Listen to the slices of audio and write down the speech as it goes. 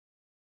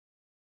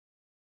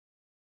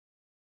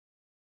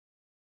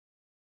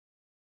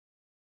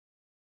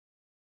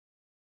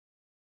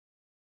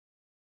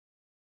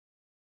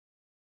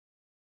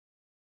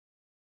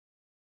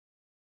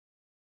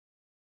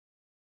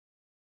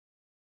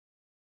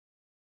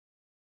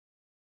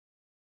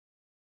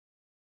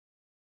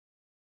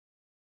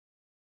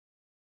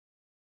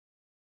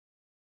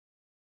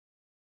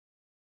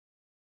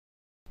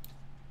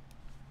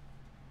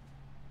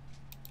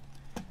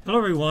Hello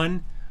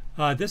everyone,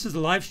 this is a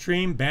live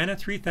stream BANA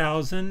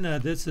 3000.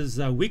 This is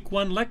week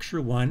 1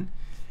 lecture 1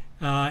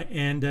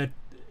 and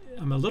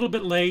I'm a little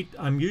bit late.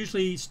 I'm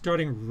usually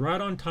starting right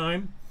on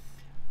time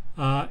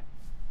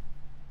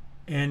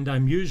and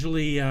I'm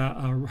usually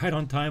right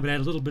on time, but I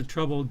had a little bit of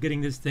trouble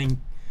getting this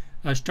thing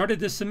started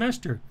this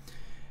semester.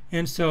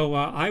 And so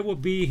I will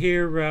be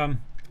here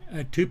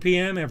at 2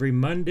 p.m. every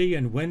Monday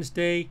and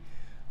Wednesday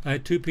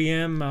at 2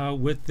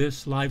 p.m. With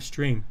this live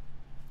stream.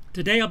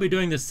 Today I'll be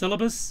doing the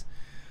syllabus.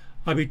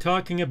 I'll be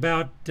talking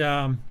about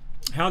how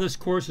this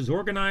course is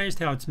organized,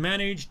 how it's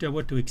managed,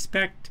 what to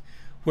expect,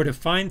 where to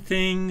find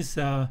things,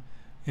 and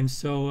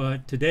so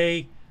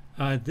today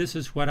this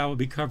is what I will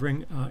be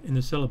covering in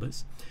the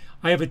syllabus.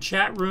 I have a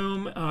chat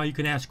room. You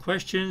can ask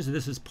questions.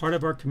 This is part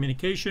of our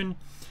communication,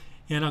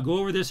 and I'll go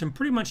over this in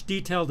pretty much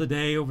detail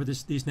today over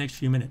these next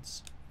few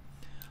minutes.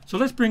 So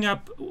let's bring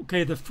up,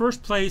 okay, the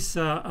first place.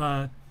 There's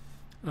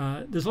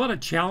a lot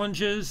of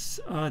challenges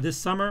this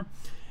summer,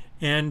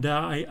 and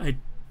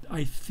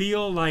I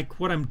feel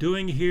like what I'm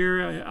doing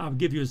here, I'll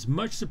give you as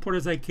much support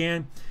as I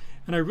can.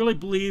 And I really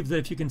believe that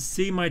if you can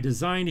see my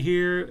design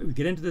here, we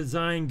get into the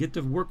design, get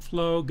the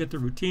workflow, get the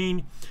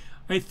routine,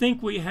 I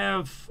think we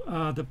have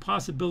the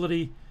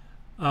possibility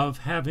of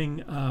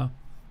having a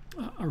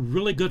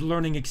really good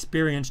learning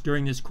experience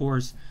during this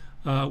course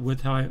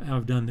with how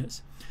I've done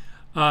this.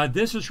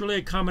 This is really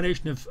a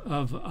combination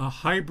of a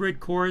hybrid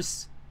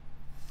course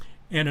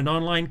and an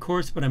online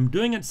course, but I'm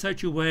doing it in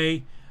such a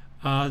way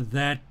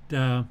that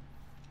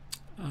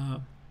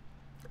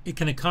it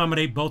can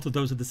accommodate both of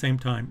those at the same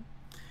time.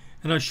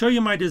 And I'll show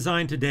you my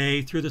design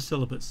today through the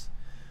syllabus.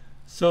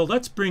 So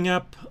let's bring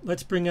up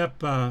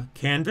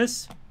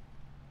Canvas.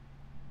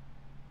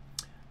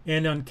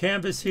 And on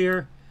Canvas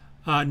here,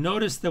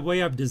 notice the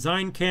way I've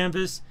designed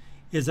Canvas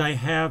is I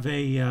have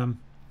a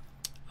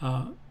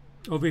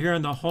over here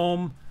in the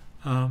home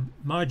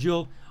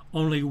module,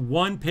 only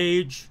one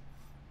page.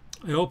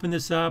 I open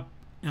this up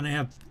and I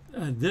have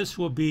this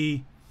will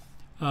be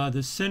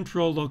the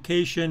central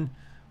location,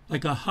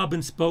 like a hub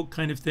and spoke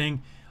kind of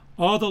thing.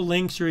 All the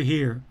links are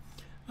here.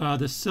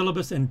 The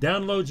syllabus and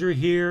downloads are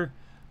here.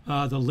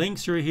 The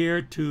links are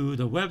here to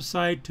the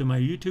website, to my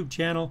YouTube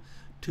channel,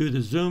 to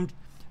the Zoom.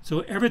 So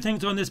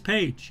everything's on this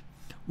page.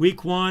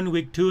 Week 1,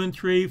 week 2 and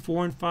 3,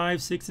 4 and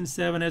 5, 6 and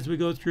 7 as we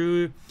go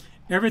through.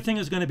 Everything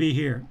is going to be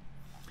here.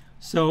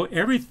 So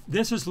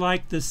this is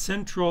like the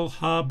central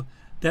hub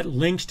that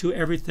links to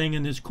everything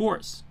in this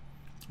course.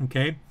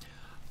 Okay.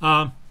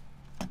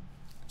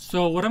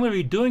 So what I'm going to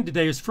be doing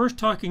today is first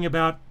talking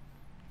about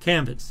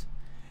Canvas,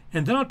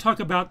 and then I'll talk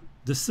about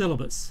the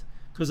syllabus,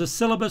 because the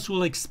syllabus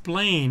will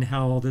explain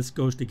how all this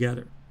goes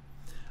together.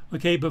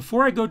 Okay,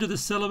 before I go to the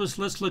syllabus,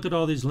 let's look at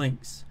all these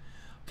links.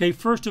 Okay,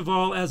 first of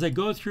all, as I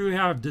go through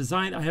how I've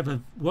designed, I have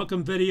a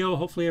welcome video.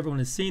 Hopefully everyone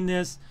has seen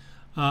this,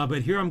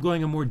 but here I'm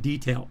going in more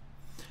detail.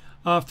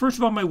 First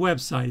of all, my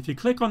website. If you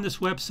click on this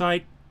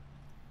website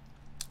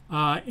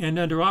and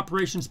under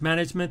Operations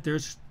Management,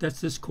 that's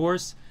this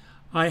course.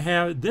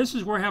 This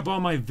is where I have all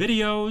my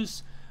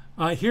videos.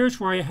 Here's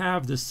where I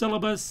have the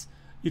syllabus.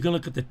 You can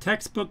look at the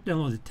textbook,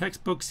 download the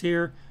textbooks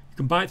here. You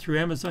can buy it through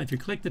Amazon. If you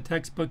click the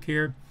textbook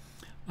here,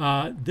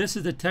 this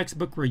is the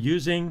textbook we're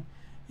using.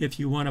 If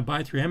you want to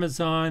buy through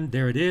Amazon,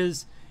 there it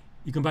is.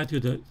 You can buy through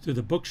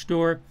the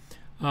bookstore.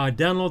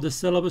 Download the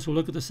syllabus. We'll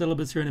look at the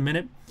syllabus here in a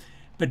minute.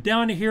 But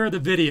down here are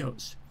the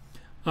videos.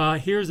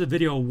 Here's the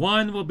video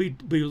 1 we'll be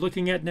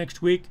looking at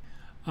next week.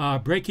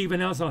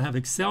 Break-even analysis. I'll have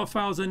Excel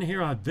files in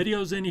here. I'll have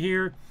videos in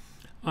here.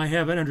 I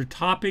have it under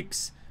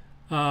topics.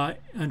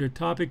 Under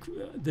topic,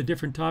 the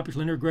different topics: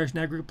 linear regression,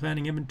 aggregate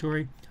planning,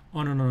 inventory,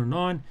 on and on and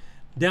on.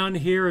 Down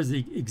here is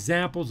the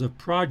examples of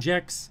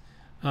projects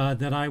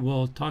that I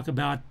will talk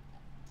about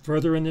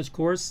further in this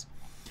course.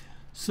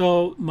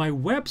 So my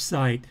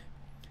website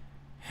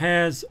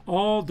has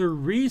all the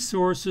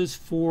resources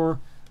for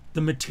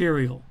the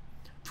material,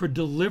 for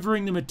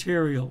delivering the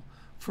material,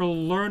 for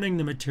learning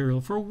the material,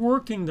 for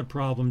working the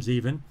problems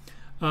even.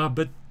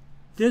 But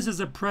this is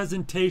a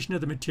presentation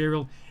of the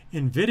material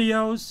in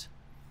videos,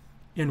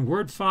 in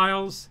Word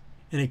files,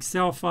 in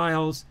Excel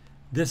files.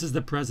 This is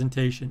the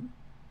presentation.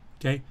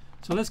 Okay,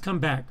 so let's come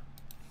back.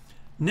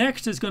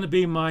 Next is going to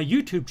be my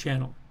YouTube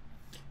channel.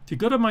 If you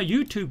go to my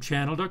YouTube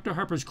channel, Dr.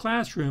 Harper's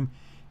Classroom,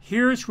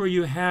 here's where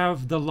you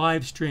have the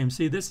live stream.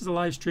 See, this is a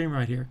live stream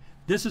right here.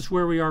 This is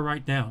where we are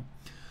right now.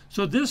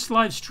 So this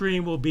live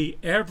stream will be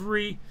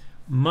every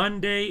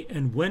Monday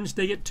and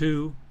Wednesday at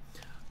 2.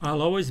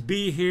 I'll always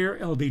be here.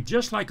 It'll be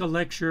just like a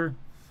lecture.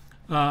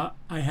 I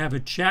have a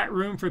chat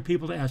room for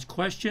people to ask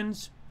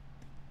questions,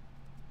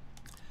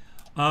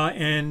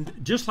 and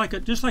just like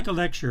a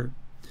lecture.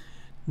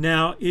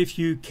 Now, if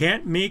you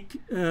can't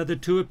make the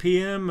 2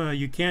 p.m.,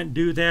 you can't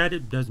do that.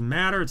 It doesn't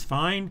matter. It's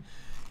fine.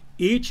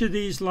 Each of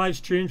these live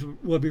streams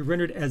will be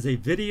rendered as a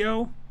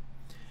video,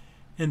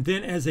 and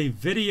then as a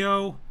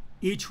video,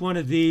 each one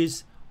of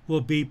these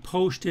will be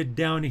posted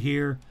down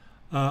here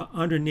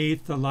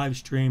underneath the live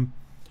stream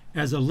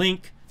as a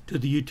link to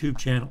the YouTube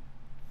channel.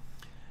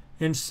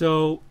 And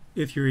so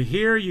if you're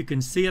here, you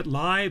can see it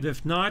live.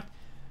 If not,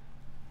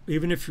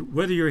 even if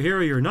whether you're here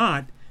or you're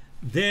not,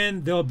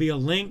 then there'll be a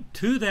link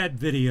to that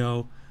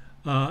video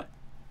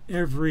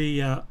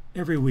every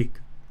week.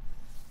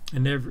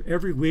 And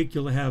every week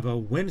you'll have a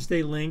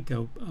Wednesday link,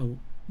 a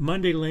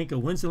Monday link, a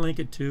Wednesday link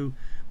at 2,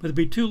 but there'll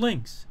be 2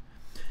 links.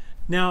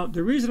 Now,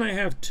 the reason I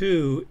have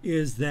 2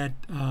 is that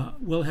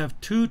we'll have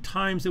 2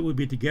 times that we'll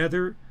be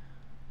together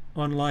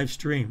on live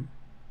stream.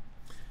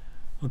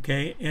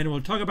 Okay, and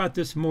we'll talk about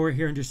this more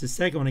here in just a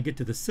second when I get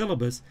to the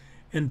syllabus.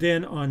 And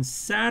then on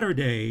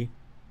Saturday,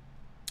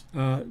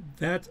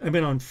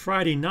 on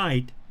Friday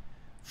night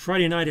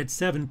at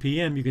 7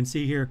 p.m., you can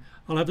see here,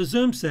 I'll have a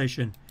Zoom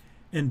session.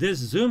 And this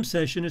Zoom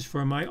session is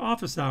for my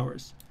office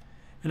hours.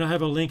 And I'll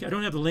have a link. I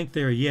don't have the link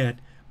there yet,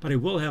 but I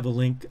will have a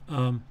link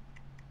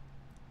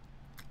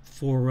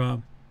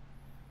for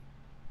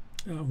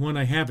when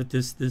I have it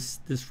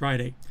this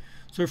Friday.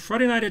 So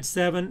Friday night at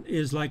 7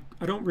 is like,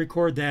 I don't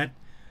record that.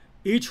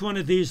 Each one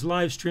of these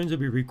live streams will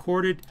be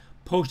recorded,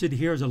 posted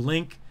here as a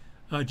link,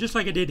 just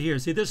like I did here.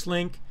 See, this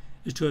link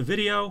is to a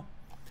video.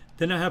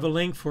 Then I have a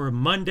link for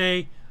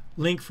Monday,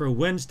 link for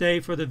Wednesday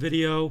for the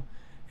video,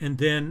 and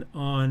then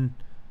on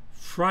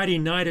Friday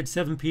night at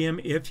 7 p.m.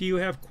 if you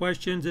have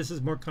questions, this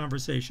is more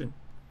conversation.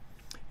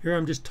 Here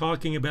I'm just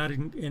talking about it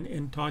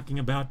and talking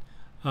about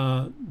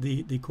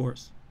the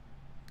course.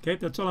 Okay,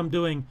 that's all I'm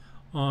doing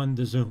on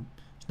the Zoom.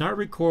 It's not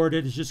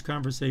recorded, it's just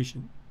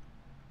conversation.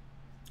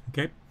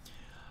 Okay,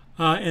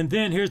 and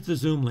then here's the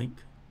Zoom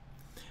link.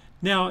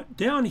 Now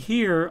down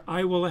here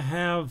I will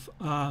have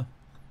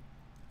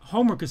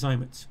homework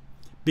assignments.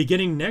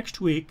 Beginning next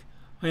week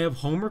I have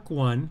homework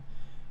 1,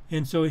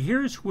 and so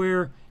here's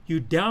where you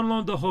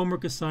download the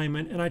homework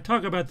assignment, and I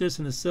talk about this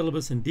in the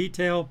syllabus in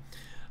detail,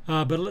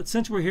 but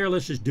since we're here,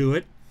 let's just do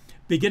it.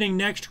 Beginning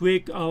next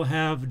week, I'll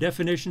have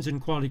definitions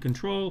and quality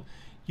control.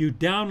 You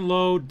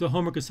download the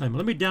homework assignment.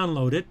 Let me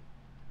download it.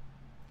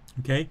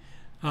 Okay,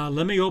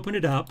 let me open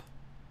it up.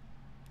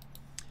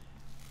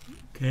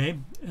 Okay,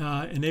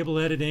 enable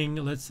editing.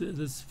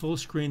 Let's full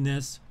screen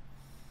this.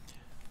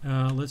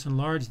 Let's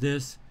enlarge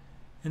this.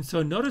 And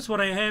so notice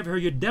what I have here.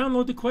 You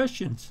download the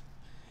questions.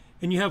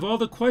 And you have all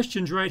the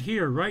questions right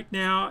here. Right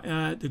now,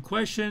 the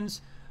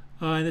questions,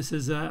 and this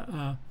is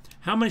how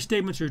many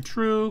statements are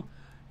true,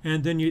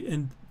 and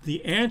then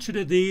the answer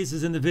to these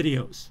is in the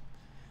videos.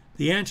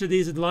 The answer to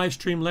these are the live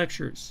stream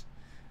lectures.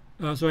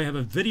 So I have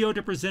a video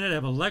to present it, I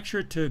have a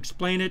lecture to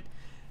explain it,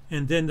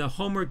 and then the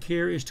homework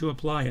here is to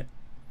apply it.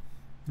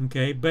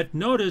 Okay, but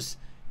notice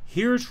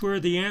here's where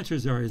the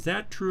answers are. Is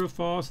that true or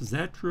false? Is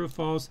that true or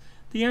false?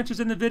 The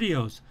answer's in the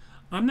videos.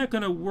 I'm not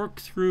going to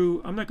work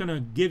through, I'm not going to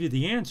give you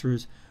the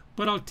answers,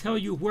 but I'll tell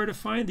you where to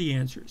find the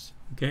answers,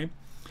 okay?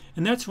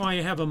 And that's why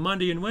I have a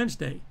Monday and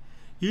Wednesday.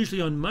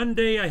 Usually on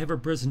Monday, I have a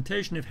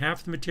presentation of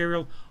half the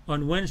material.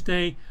 On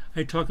Wednesday,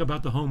 I talk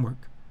about the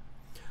homework.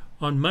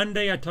 On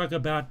Monday, I talk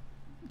about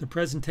the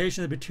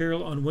presentation of the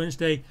material. On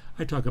Wednesday,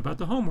 I talk about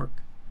the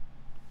homework,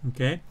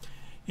 okay?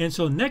 And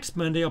so next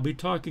Monday, I'll be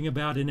talking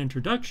about an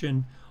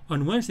introduction.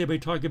 On Wednesday, I'll be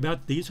talking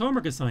about these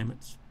homework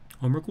assignments,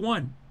 homework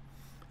 1.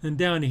 And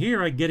down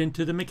here, I get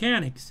into the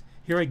mechanics.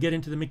 Here I get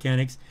into the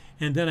mechanics,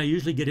 and then I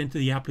usually get into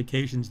the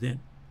applications then,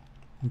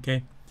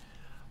 okay,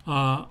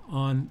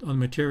 on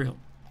material.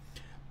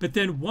 But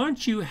then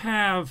once you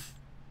have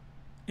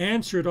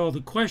answered all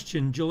the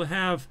questions, you'll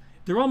have,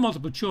 they're all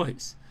multiple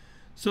choice.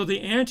 So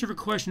the answer for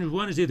question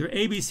 1 is either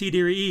A, B, C,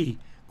 D, or E.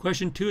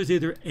 Question 2 is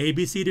either A,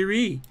 B, C, D, or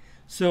E.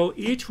 So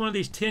each one of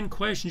these 10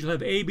 questions, you'll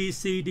have A, B,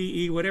 C,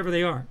 D, E, whatever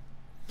they are.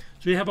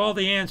 So you have all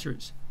the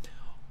answers.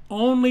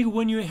 Only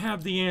when you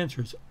have the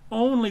answers,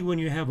 only when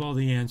you have all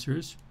the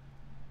answers,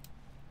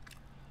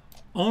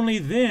 only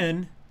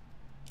then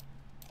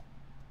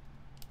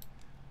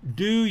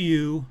do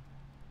you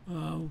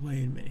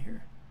wait a minute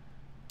here.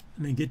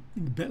 Let me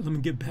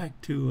get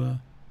back to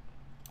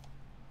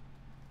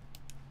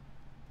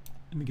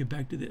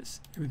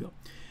this. Here we go.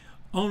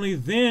 Only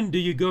then do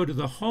you go to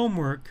the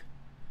homework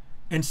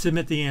and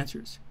submit the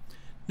answers.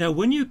 Now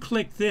when you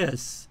click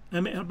this,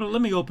 let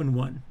me open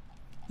one.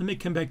 Let me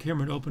come back here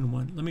and open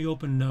one. Let me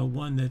open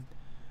one that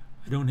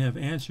I don't have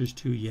answers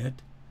to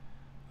yet.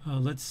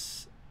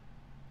 Let's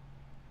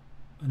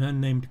an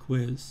unnamed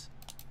quiz.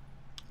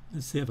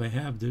 Let's see if I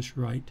have this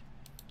right.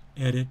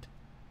 Edit.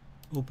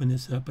 Open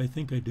this up. I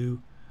think I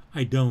do.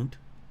 I don't.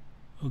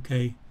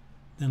 Okay.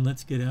 Then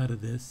let's get out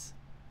of this.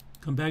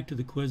 Come back to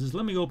the quizzes.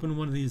 Let me open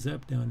one of these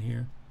up down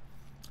here.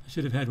 I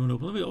should have had one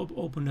open. Let me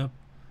open up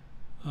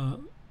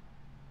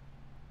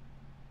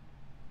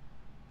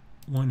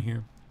one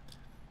here.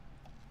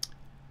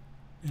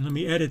 And let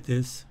me edit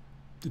this,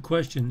 the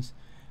questions.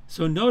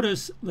 So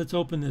notice, let's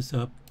open this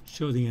up,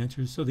 show the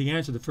answers. So the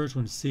answer, the first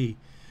one is C.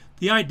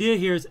 The idea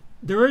here is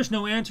there is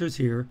no answers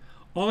here.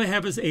 All I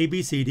have is A,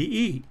 B, C, D,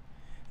 E.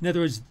 In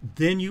other words,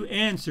 then you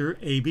answer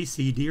A, B,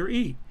 C, D, or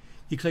E.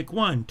 You click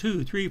 1,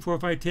 2, 3, 4,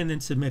 5, 10, then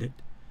submit it.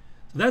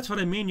 So that's what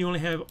I mean. You only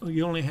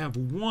have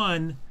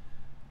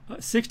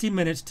 60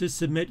 minutes to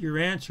submit your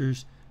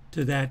answers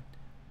to that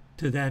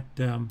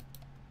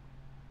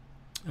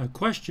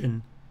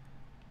question.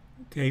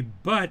 Okay,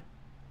 but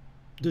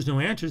there's no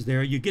answers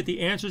there. You get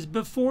the answers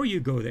before you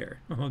go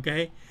there,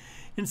 okay?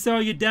 And so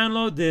you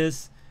download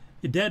this,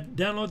 you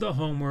download the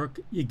homework,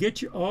 you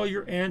get all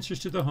your answers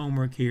to the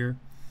homework here,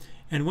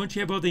 and once you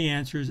have all the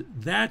answers,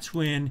 that's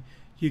when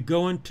you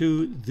go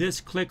into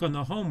this, click on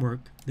the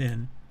homework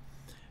then,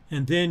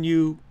 and then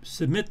you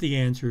submit the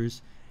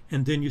answers,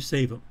 and then you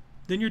save them.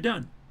 Then you're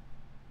done,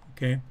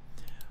 okay?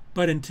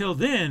 But until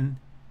then,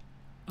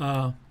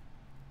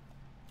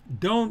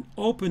 don't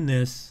open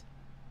this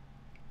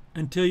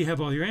until you have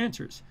all your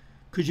answers,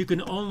 because you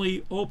can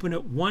only open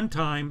it one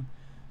time,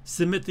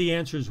 submit the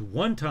answers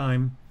one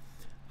time,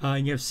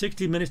 and you have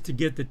 60 minutes to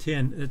get the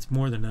 10. That's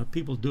more than enough.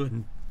 People do it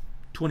in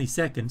 20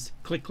 seconds.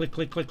 Click, click,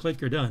 click, click, click,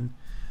 you're done.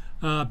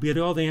 Get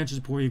all the answers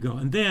before you go.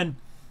 And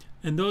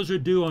those are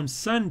due on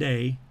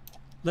Sunday,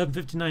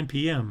 11:59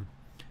 p.m.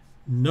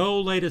 No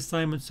late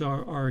assignments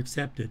are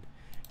accepted.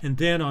 And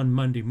then on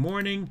Monday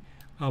morning,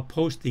 I'll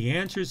post the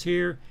answers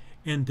here,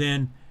 and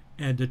then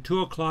at the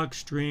 2 o'clock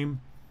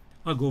stream,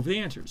 I'll go over the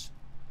answers.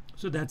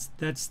 So that's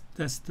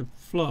the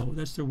flow.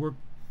 That's the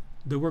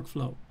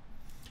workflow.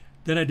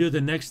 Then I do the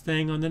next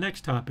thing on the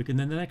next topic, and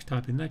then the next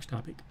topic, and the next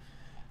topic.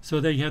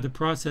 So there you have the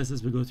process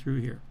as we go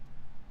through here.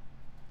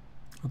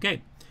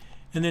 Okay,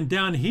 and then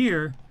down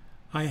here,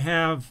 I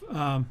have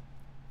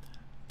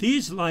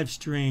these live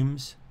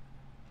streams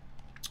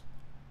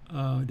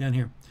down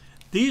here.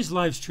 These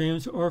live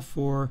streams are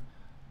for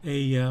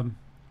the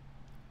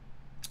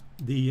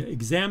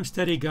exam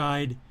study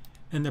guide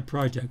and the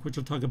project, which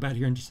we'll talk about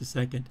here in just a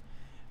second.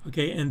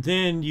 Okay, and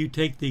then you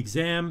take the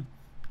exam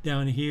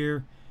down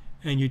here,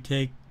 and you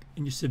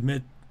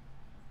submit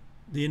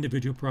the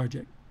individual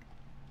project.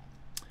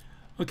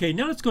 Okay,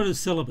 now let's go to the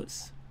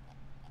syllabus.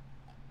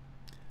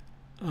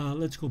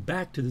 Let's go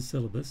back to the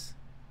syllabus.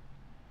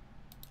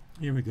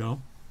 Here we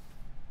go.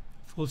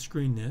 Full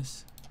screen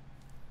this.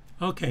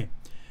 Okay,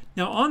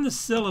 now on the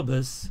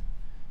syllabus,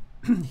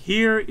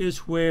 here is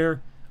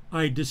where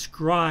I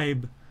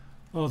describe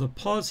all the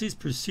policies,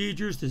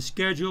 procedures, the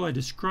schedule. I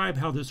describe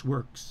how this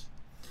works.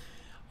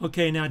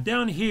 Okay, now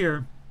down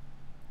here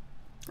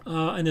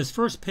in this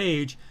first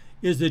page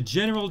is the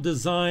general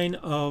design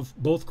of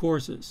both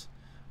courses.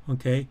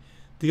 Okay,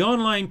 the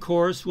online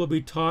course will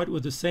be taught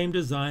with the same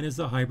design as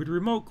the hybrid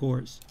remote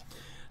course.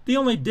 The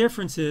only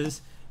difference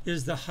is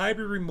the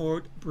hybrid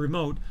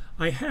remote,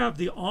 I have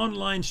the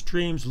online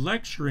streams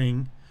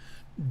lecturing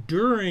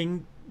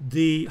during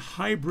the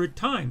hybrid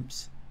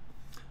times.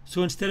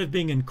 So instead of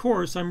being in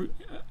class, I'm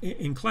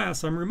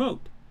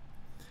remote.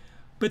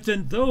 But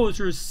then those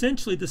are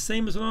essentially the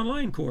same as an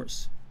online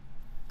course,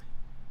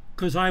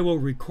 because I will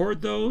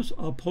record those,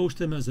 I'll post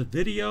them as a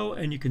video,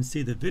 and you can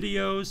see the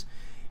videos.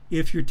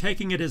 If you're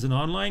taking it as an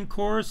online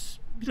course,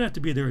 you don't have to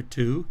be there at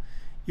 2.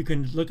 You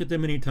can look at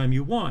them anytime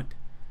you want.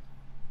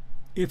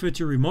 If it's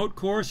a remote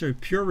course or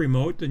pure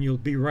remote, then you'll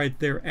be right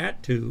there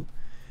at 2.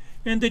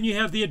 And then you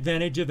have the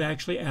advantage of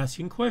actually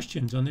asking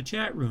questions on the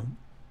chat room.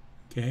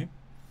 Okay.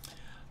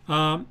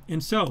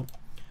 And so,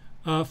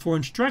 for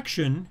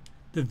instruction,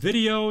 the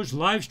videos,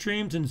 live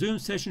streams, and Zoom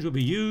sessions will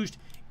be used.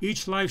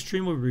 Each live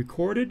stream will be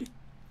recorded,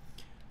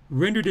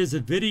 rendered as a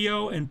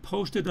video, and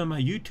posted on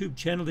my YouTube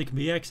channel. They can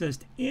be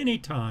accessed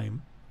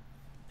anytime.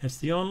 That's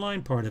the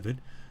online part of it,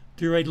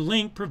 through a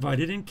link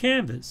provided in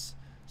Canvas.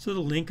 So the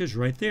link is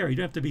right there. You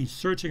don't have to be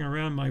searching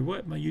around my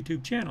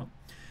YouTube channel.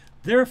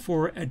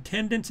 Therefore,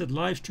 attendance at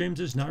live streams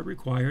is not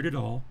required at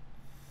all.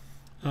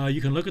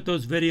 You can look at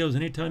those videos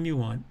anytime you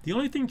want. The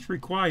only thing that's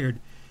required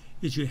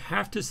is you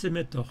have to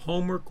submit the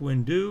homework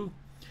when due.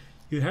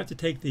 You have to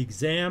take the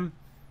exam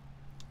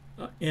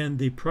and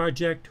the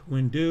project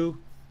when due.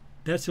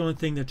 That's the only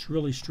thing that's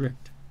really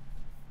strict.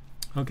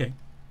 Okay.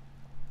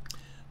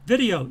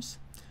 Videos.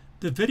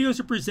 The videos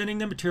are presenting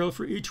the material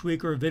for each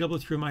week are available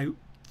through my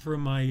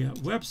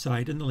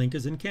website, and the link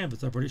is in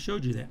Canvas. I've already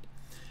showed you that.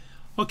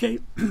 Okay,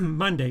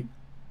 Monday.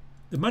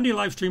 The Monday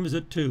live stream is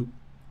at 2.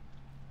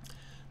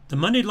 The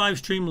Monday live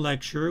stream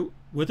lecture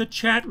with a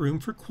chat room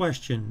for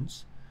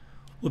questions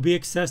will be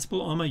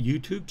accessible on my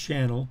YouTube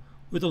channel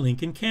with a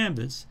link in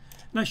Canvas.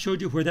 And I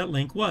showed you where that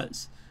link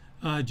was.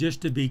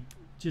 Just to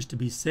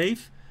be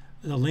safe,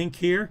 the link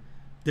here,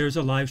 there's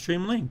a live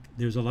stream link.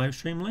 There's a live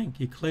stream link.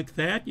 You click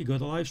that, you go to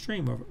the live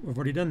stream. We've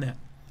already done that.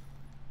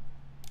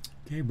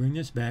 Okay, bring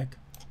this back.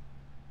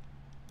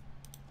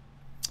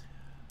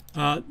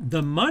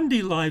 The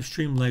Monday live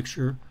stream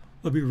lecture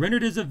will be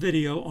rendered as a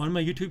video on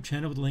my YouTube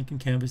channel with a link in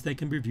Canvas that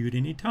can be viewed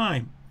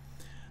anytime.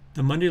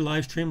 The Monday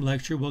live stream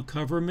lecture will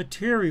cover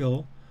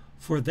material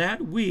for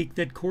that week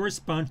that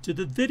corresponds to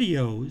the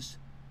videos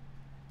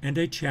and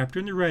a chapter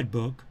in the Red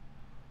Book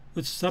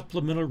with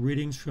supplemental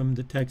readings from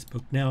the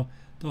textbook. Now,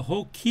 the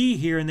whole key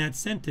here in that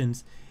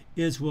sentence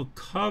is we'll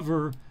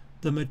cover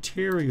the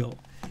material.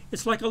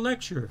 It's like a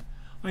lecture.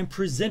 I'm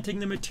presenting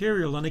the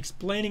material and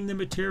explaining the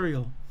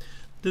material.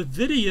 The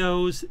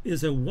videos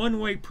is a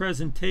one-way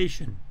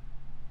presentation.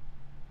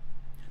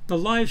 The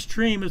live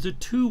stream is a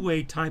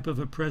two-way type of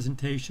a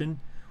presentation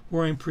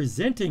where I'm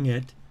presenting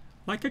it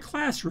like a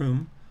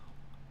classroom,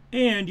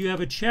 and you have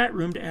a chat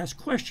room to ask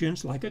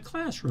questions like a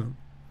classroom.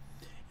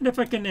 And if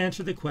I can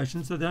answer the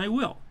questions, then I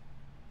will.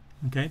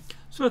 Okay,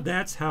 so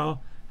that's how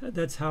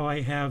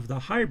I have the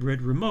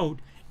hybrid remote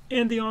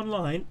and the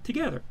online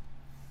together.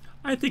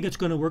 I think it's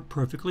going to work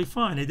perfectly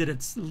fine. I did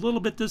it a little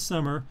bit this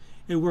summer.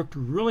 It worked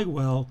really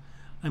well.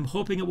 I'm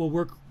hoping it will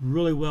work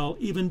really well,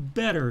 even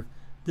better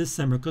this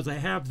summer, because I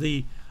have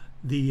the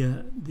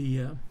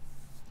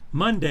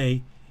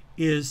Monday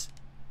is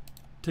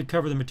to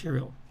cover the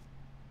material.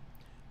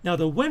 Now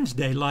the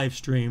Wednesday live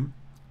stream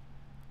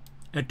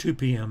at 2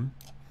 p.m.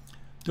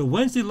 The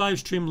Wednesday live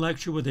stream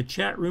lecture with a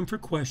chat room for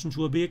questions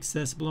will be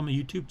accessible on my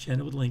YouTube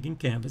channel with link in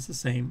Canvas, the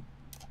same.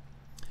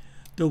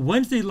 The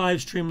Wednesday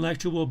live stream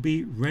lecture will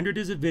be rendered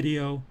as a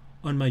video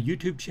on my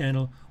YouTube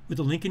channel with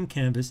a link in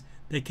Canvas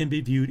that can be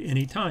viewed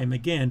anytime.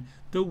 Again,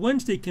 the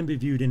Wednesday can be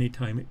viewed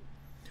anytime.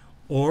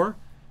 Or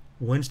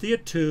Wednesday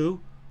at 2,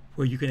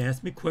 where you can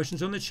ask me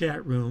questions on the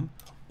chat room,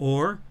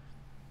 or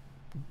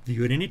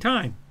view it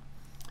anytime.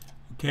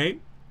 Okay?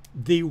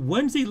 The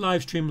Wednesday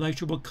live stream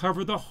lecture will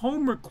cover the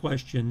homework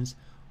questions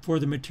for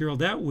the material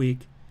that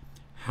week,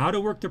 how to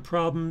work the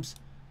problems,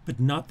 but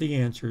not the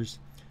answers,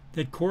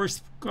 that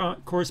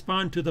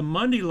correspond to the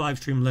Monday live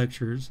stream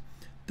lectures,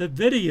 the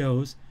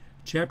videos,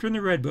 chapter in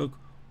the Red Book,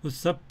 with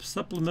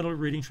supplemental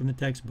readings from the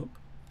textbook.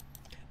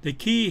 The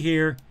key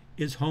here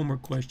is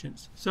homework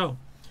questions. So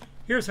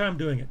here's how I'm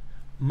doing it.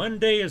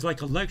 Monday is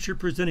like a lecture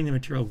presenting the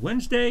material.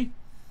 Wednesday,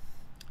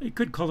 you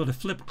could call it a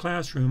flipped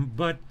classroom,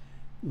 but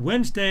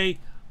Wednesday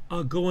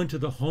I'll go into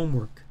the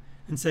homework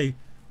and say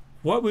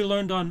what we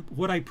learned on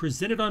what I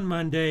presented on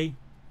Monday.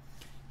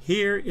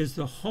 Here is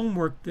the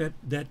homework that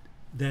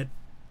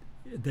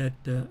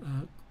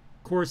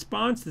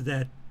corresponds to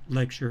that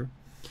lecture.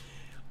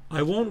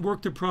 I won't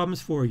work the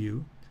problems for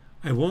you.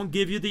 I won't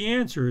give you the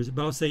answers,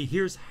 but I'll say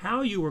here's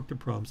how you work the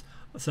problems.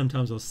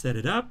 Sometimes I'll set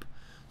it up.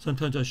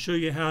 Sometimes I'll show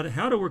you how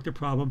to work the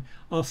problem.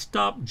 I'll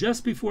stop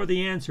just before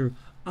the answer.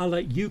 I'll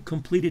let you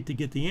complete it to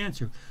get the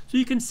answer, so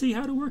you can see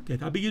how to work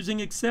it. I'll be using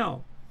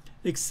Excel.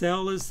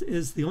 Excel is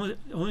the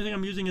only thing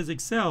I'm using is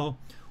Excel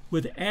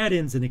with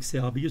add-ins in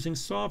Excel. I'll be using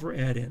solver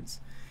add-ins.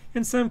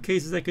 In some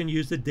cases, I can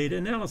use the data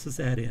analysis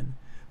add-in,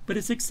 but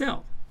it's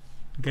Excel.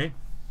 Okay,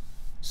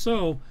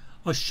 so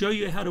I'll show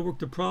you how to work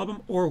the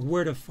problem or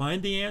where to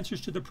find the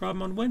answers to the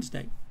problem on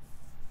Wednesday.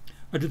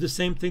 I'll do the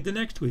same thing the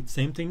next week.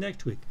 Same thing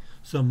next week.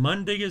 So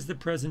Monday is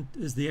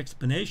the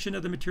explanation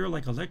of the material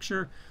like a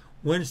lecture.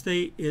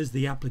 Wednesday is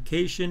the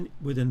application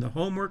within the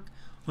homework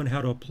on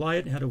how to apply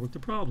it and how to work the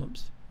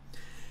problems.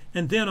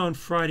 And then on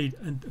Friday,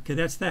 okay,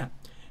 that's that.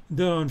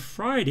 Then on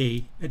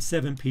Friday at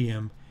 7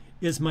 p.m.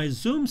 is my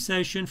Zoom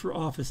session for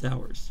office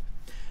hours.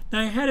 Now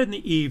I had it in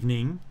the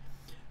evening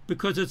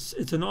because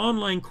it's an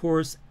online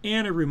course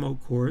and a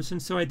remote course,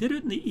 and so I did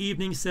it in the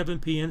evening, 7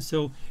 p.m.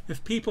 So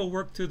if people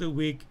work through the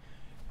week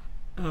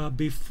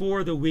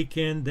before the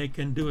weekend, they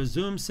can do a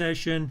Zoom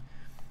session.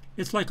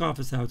 It's like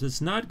office hours.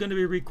 It's not going to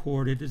be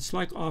recorded. It's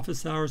like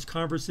office hours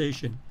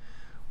conversation.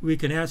 We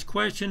can ask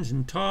questions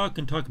and talk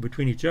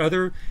between each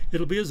other.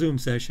 It'll be a Zoom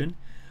session.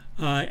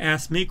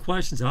 Ask me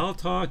questions. I'll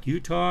talk.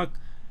 You talk.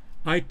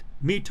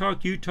 Me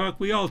talk. You talk.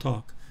 We all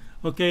talk.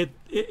 Okay?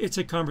 It's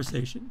a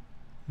conversation.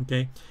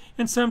 Okay?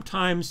 And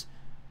sometimes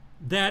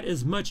that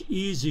is much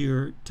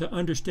easier to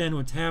understand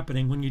what's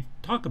happening when you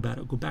talk about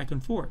it. Go back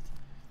and forth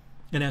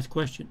and ask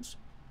questions.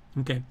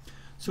 Okay?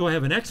 So I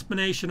have an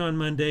explanation on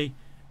Monday,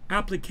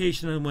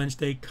 application on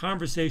Wednesday,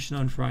 conversation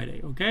on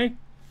Friday. Okay?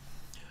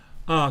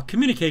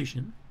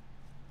 Communication.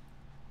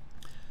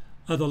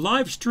 The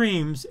live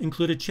streams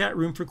include a chat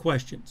room for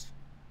questions.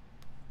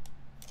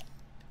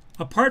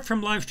 Apart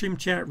from live stream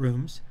chat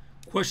rooms,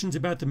 questions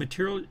about the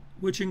material,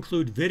 which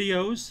include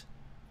videos,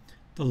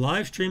 the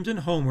live streams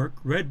and homework,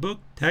 Red Book,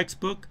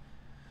 textbook,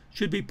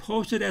 should be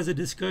posted as a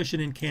discussion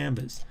in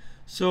Canvas.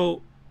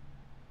 So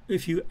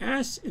if you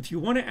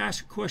want to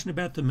ask a question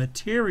about the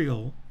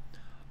material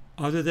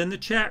other than the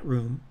chat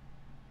room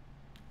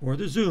or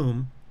the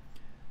Zoom,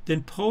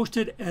 then post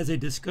it as a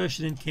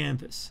discussion in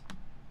Canvas.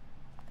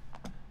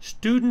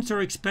 Students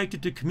are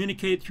expected to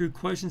communicate through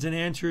questions and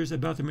answers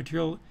about the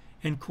material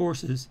and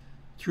courses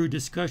through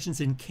discussions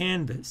in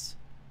Canvas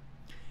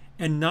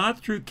and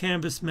not through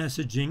Canvas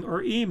messaging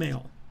or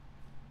email.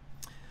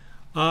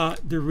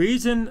 The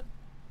reason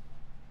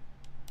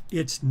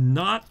it's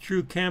not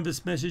through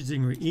Canvas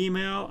messaging or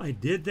email, I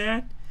did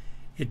that.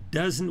 It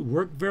doesn't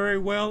work very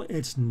well.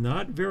 It's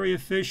not very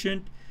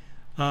efficient.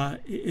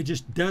 It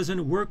just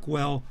doesn't work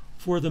well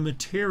for the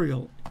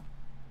material.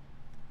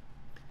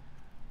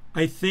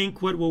 I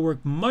think what will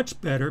work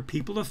much better,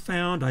 people have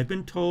found, I've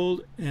been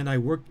told, and I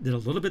did a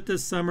little bit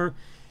this summer,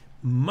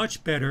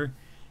 much better,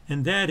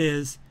 and that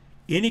is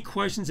any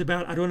questions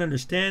about, I don't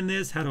understand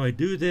this, how do I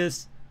do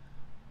this,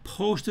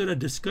 post it on a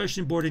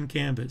discussion board in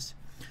Canvas.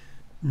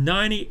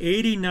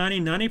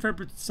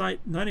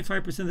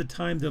 95% of the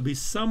time there'll be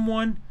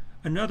someone,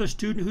 another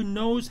student who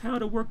knows how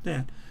to work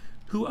that,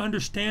 who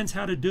understands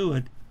how to do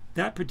it,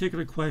 that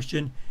particular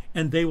question,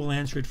 and they will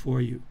answer it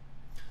for you.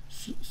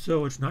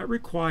 So it's not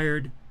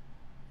required,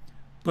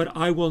 but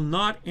I will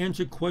not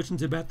answer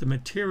questions about the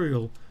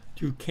material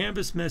through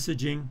Canvas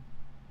messaging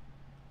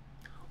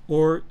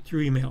or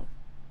through email.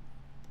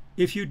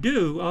 If you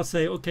do, I'll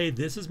say, okay,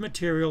 this is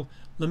material.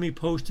 Let me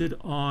post it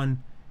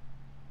on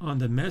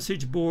the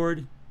message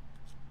board.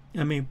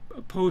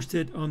 Post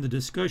it on the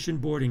discussion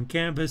board in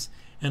Canvas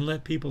and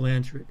let people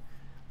answer it.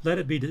 Let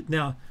it be.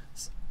 Now,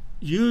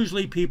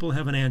 usually people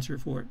have an answer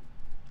for it.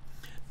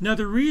 Now,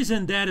 the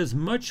reason that is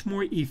much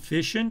more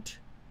efficient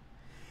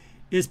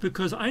is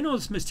because I know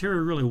this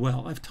material really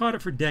well. I've taught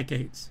it for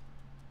decades.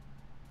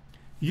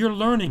 You're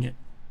learning it.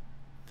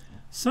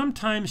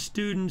 Sometimes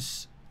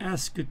students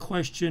ask a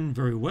question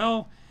very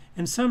well,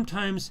 and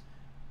sometimes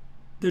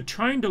they're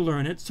trying to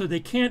learn it, so they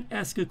can't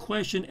ask a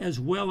question as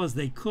well as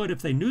they could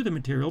if they knew the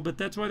material, but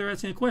that's why they're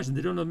asking a question.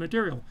 They don't know the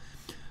material.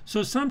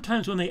 So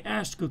sometimes when they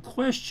ask a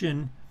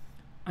question,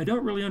 I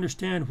don't really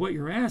understand what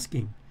you're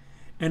asking.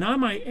 And I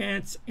might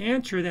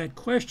answer that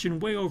question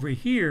way over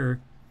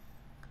here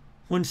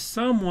when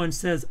someone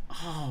says,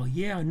 oh,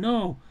 yeah,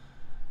 no,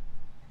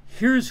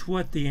 here's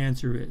what the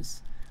answer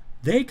is.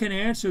 They can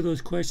answer those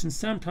questions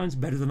sometimes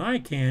better than I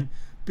can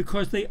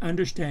because they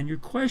understand your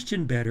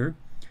question better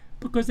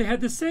because they had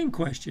the same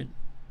question.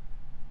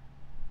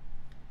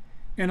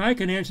 And I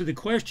can answer the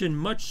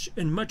question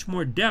in much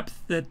more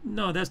depth that,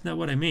 no, that's not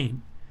what I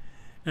mean.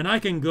 And I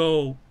can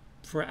go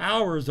for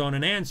hours on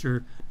an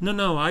answer.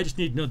 No, I just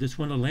need to know this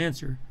one little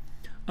answer.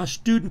 A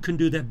student can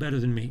do that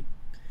better than me.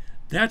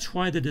 That's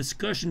why the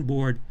discussion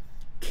board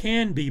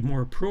can be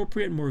more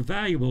appropriate and more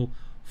valuable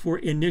for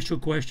initial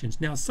questions.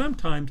 Now,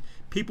 sometimes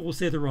people will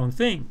say the wrong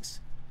things.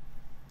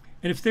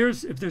 And if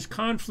there's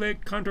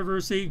conflict,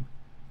 controversy,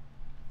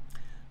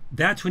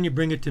 that's when you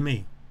bring it to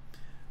me.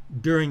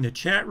 During the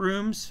chat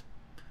rooms,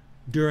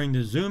 during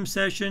the Zoom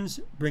sessions,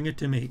 bring it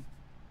to me.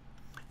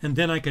 And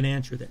then I can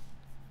answer that.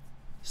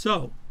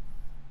 So,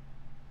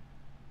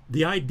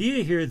 the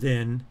idea here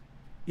then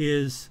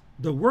is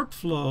the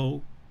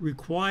workflow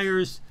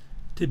requires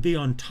to be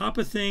on top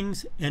of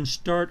things and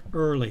start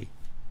early.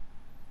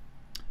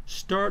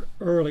 Start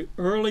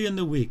early in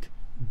the week.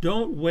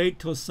 Don't wait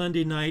till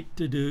Sunday night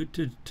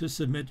to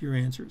submit your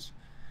answers.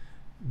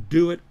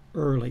 Do it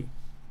early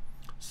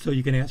so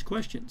you can ask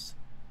questions.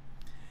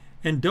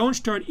 And don't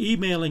start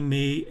emailing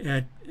me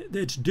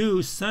it's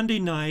due Sunday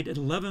night at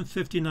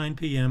 11:59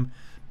 p.m.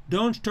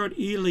 Don't start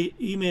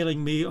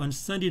emailing me on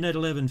Sunday night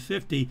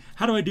 11:50.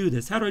 How do I do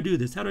this? How do I do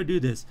this? How do I do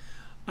this?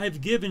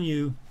 I've given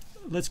you,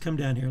 let's come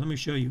down here. Let me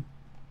show you.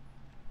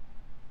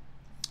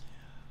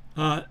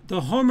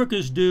 The homework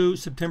is due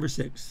September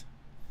 6th.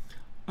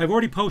 I've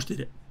already posted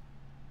it.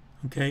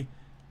 Okay.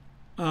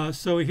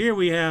 So here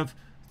we have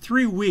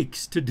 3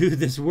 weeks to do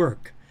this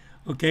work.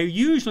 Okay.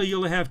 Usually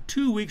you'll have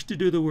 2 weeks to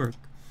do the work.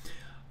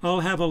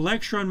 I'll have a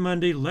lecture on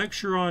Monday,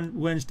 lecture on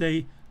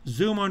Wednesday,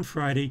 Zoom on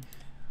Friday.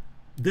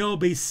 There'll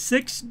be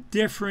 6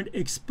 different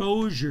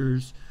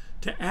exposures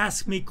to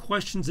ask me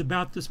questions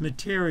about this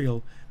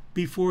material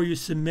before you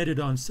submit it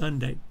on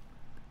Sunday.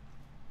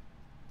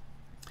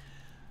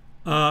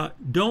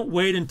 Don't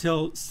wait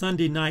until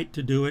Sunday night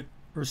to do it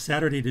or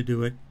Saturday to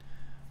do it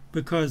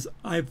because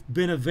I've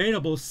been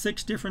available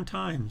 6 different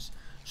times.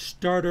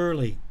 Start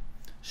early.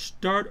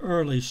 Start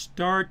early.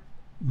 Start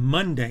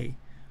Monday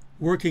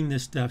working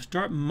this stuff.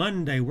 Start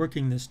Monday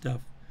working this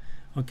stuff.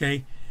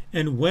 Okay?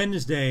 And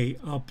Wednesday,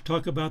 I'll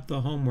talk about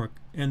the homework,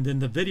 and then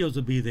the videos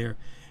will be there.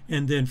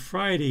 And then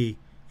Friday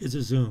is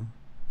a Zoom.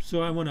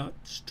 So I want to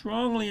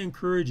strongly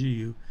encourage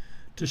you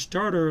to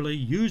start early,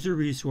 use the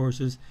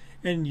resources,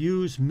 and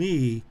use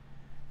me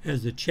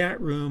as the chat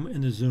room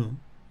and the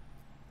Zoom.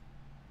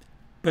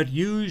 But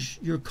use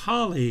your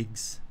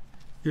colleagues,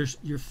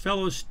 your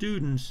fellow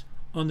students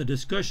on the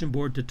discussion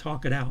board to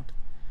talk it out.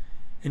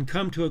 And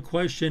come to a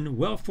question,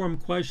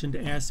 well-formed question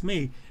to ask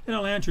me, and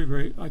I'll answer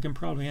it I can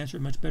probably answer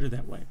it much better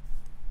that way.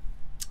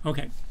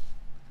 Okay,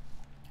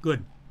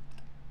 good.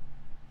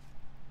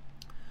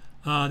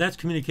 That's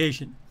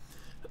communication.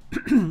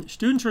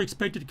 Students are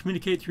expected to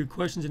communicate through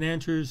questions and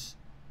answers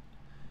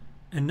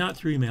and not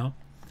through email.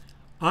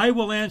 I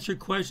will answer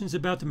questions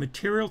about the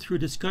material through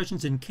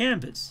discussions in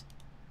Canvas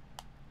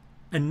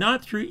and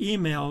not through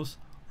emails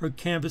or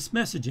Canvas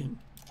messaging.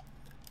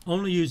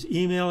 Only use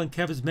email and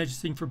Canvas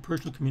messaging for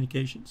personal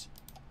communications.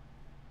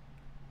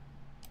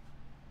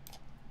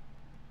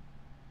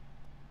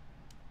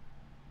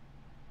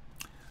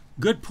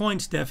 Good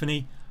point,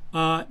 Stephanie.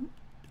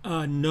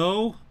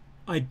 No,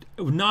 I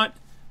would not.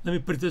 Let me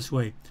put it this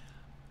way.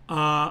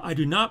 I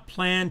do not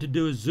plan to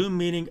do a Zoom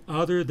meeting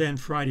other than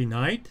Friday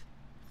night.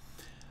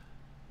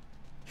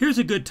 Here's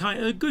a good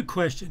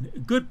question, a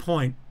good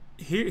point.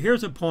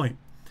 Here's a point.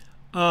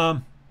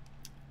 I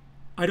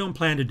don't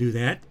plan to do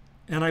that,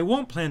 and I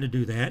won't plan to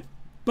do that.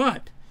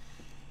 But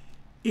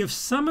if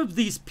some of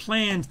these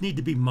plans need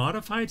to be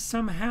modified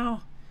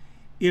somehow,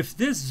 if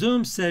this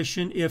Zoom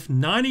session, if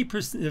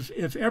 90%,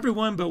 if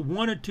everyone but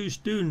 1 or 2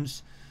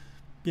 students,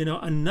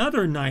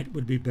 another night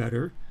would be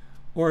better,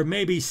 or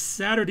maybe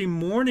Saturday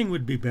morning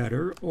would be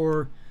better,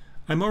 or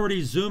I'm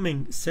already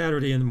Zooming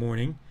Saturday in the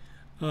morning,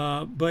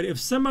 but if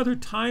some other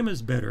time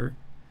is better,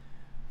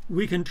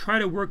 we can try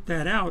to work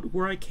that out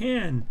where I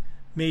can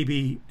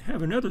maybe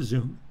have another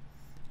Zoom.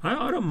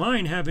 I don't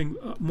mind having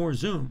more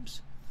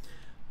Zooms.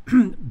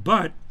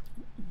 But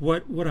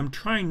what I'm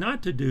trying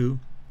not to do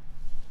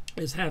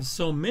is have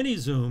so many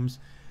Zooms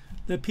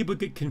that people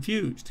get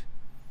confused.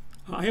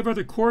 I have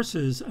other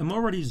courses. I'm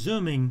already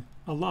Zooming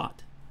a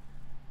lot.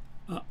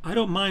 I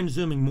don't mind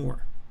Zooming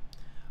more.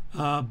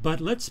 But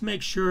let's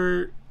make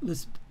sure,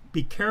 let's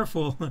be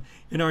careful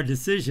in our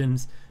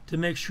decisions to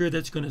make sure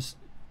that's going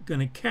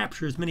to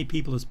capture as many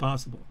people as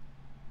possible.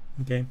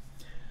 Okay,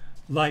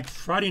 like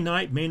Friday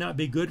night may not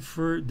be good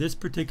for these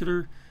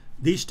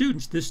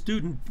students, this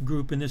student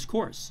group in this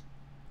course,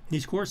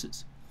 these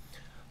courses.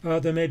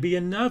 There may be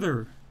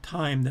another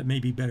time that may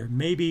be better,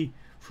 maybe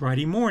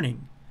Friday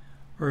morning,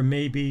 or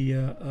maybe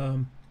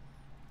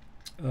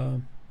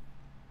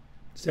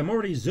so I'm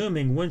already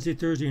Zooming Wednesday,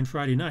 Thursday, and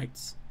Friday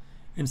nights,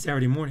 and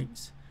Saturday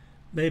mornings.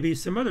 Maybe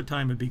some other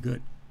time would be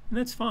good, and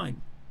that's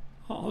fine.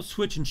 I'll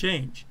switch and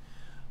change.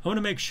 I want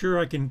to make sure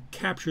I can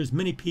capture as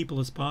many people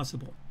as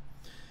possible.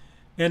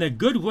 And a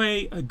good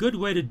way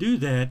to do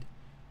that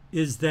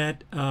is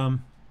that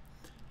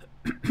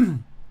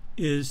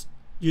is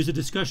use a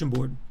discussion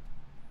board,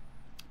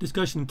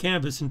 discussion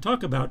canvas, and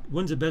talk about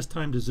when's the best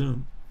time to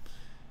Zoom.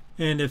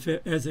 And if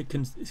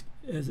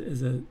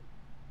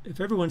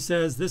everyone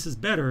says this is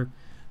better,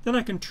 then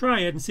I can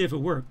try it and see if it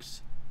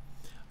works.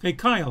 Okay,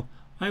 Kyle,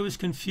 I was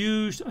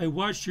confused. I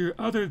watched your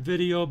other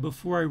video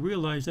before I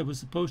realized I was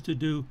supposed to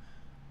do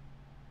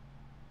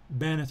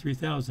BANA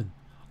 3000.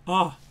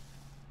 Ah,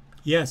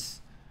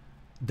 yes.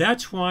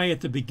 That's why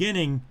at the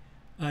beginning,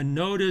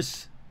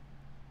 notice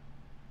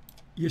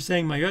you're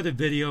saying my other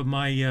video,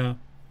 my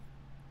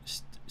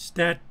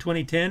Stat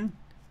 2010.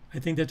 I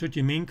think that's what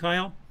you mean,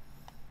 Kyle.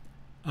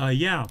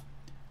 Yeah.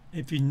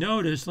 If you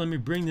notice, let me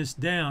bring this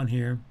down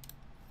here.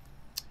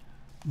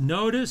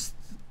 Notice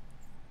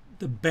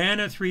the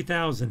BANA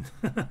 3000.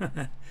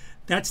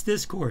 That's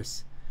this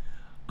course.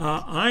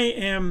 I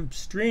am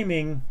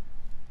streaming.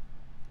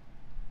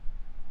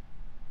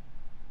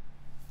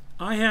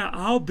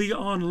 I'll be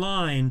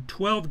online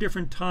 12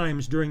 different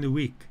times during the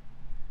week.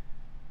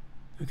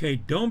 Okay,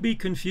 don't be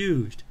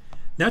confused.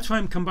 That's why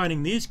I'm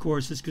combining these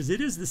courses, because it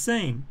is the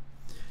same.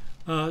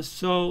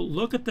 So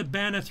look at the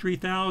BANA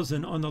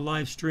 3000 on the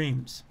live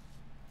streams.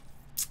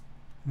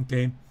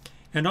 Okay,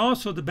 and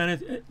also the BANA.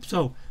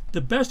 So the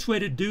best way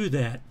to do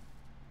that,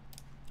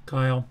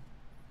 Kyle,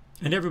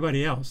 and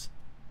everybody else.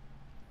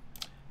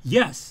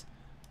 Yes,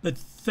 but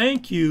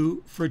thank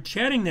you for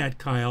chatting that,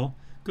 Kyle,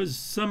 because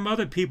some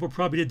other people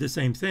probably did the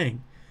same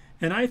thing,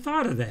 and I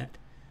thought of that.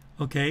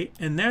 Okay,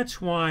 and that's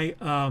why.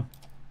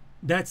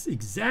 That's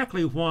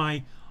exactly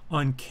why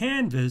on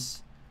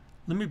Canvas.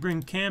 Let me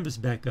bring Canvas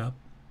back up.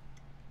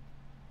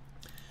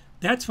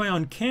 That's why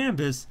on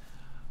Canvas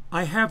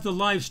I have the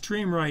live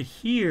stream right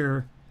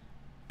here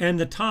and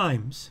the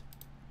times.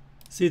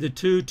 See the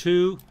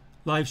 2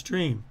 live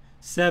stream,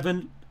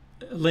 7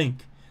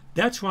 link.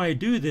 That's why I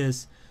do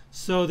this,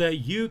 so that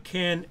you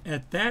can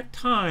at that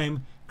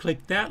time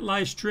click that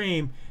live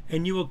stream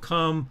and you will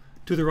come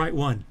to the right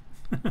one.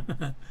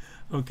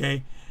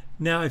 Okay,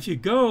 now if you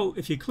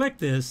click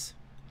this,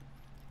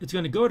 it's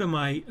going to go to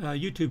my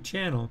YouTube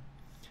channel.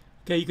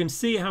 Okay, you can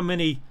see how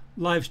many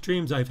live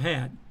streams I've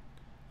had.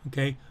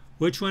 Okay,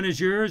 which one is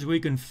yours? We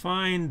can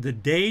find the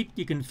date.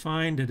 You can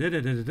find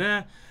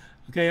da-da-da-da-da.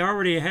 Okay, I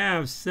already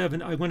have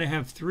 7. I'm going to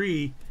have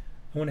 3.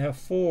 I'm going to have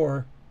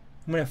 4.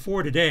 I'm going to have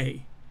 4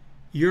 today.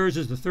 Yours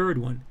is the 3rd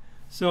one.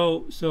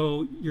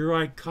 So you're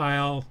right,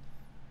 Kyle.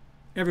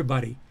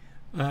 Everybody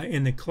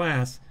in the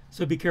class.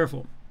 So be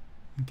careful.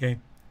 Okay,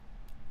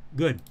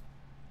 good.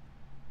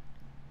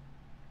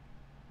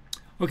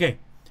 Okay,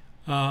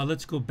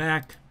 let's go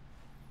back.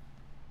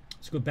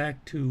 Let's go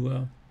back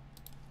to.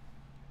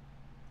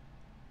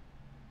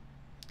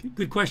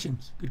 Good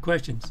questions. Good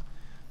questions.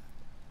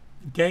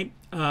 Okay,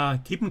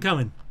 keep them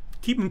coming.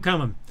 Keep them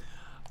coming.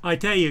 I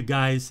tell you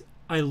guys,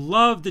 I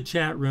love the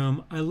chat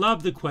room. I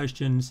love the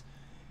questions.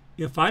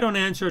 If I don't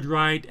answer it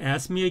right,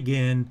 ask me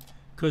again,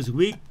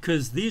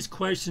 because these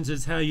questions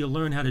is how you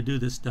learn how to do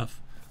this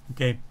stuff.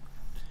 Okay.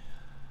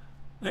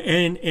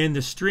 And in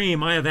the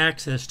stream, I have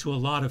access to a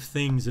lot of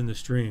things in the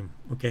stream.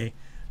 Okay,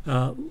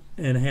 and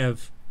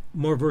have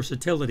more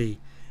versatility,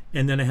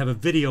 and then I have a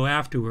video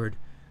afterward.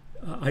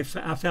 I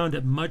found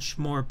it much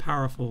more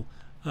powerful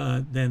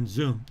than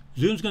Zoom.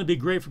 Zoom's going to be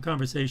great for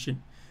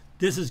conversation.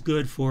 This is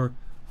good for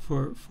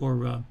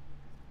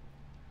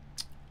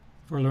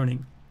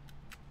learning.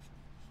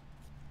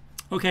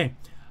 Okay,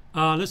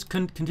 let's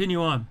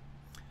continue on.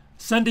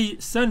 Sunday,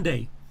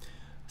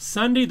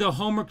 the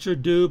homeworks are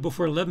due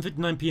before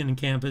 11:59 p.m. in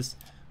Canvas.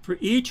 For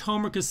each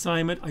homework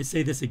assignment, I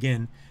say this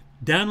again,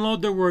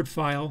 download the Word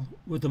file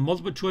with the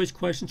multiple choice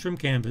questions from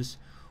Canvas.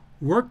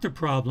 Work the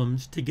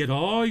problems to get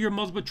all your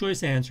multiple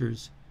choice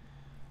answers.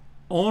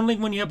 Only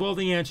when you have all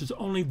the answers,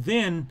 only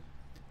then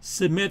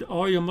submit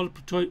all your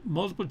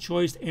multiple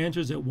choice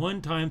answers at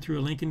one time through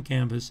a link in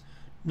Canvas.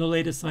 No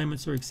late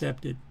assignments are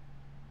accepted.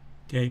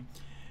 Okay,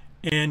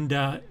 and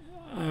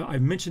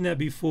I've mentioned that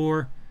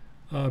before.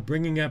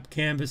 Bringing up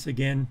Canvas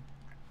again.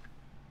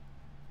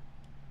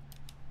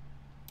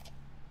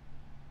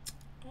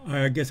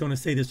 I guess I want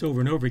to say this over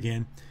and over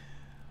again.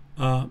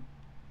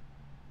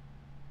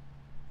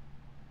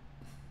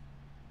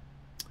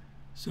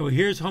 So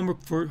here's homework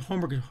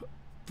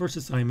first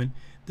assignment.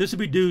 This will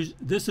be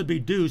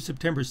due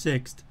September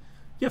 6th.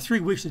 You have 3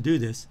 weeks to do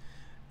this.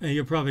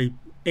 You'll probably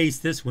ace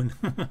this one.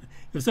 You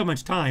have so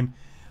much time,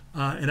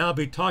 and I'll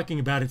be talking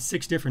about it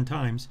 6 different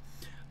times.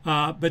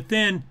 But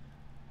then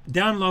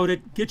download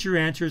it, get your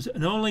answers,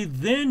 and only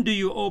then do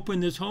you open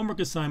this homework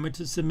assignment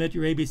to submit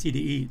your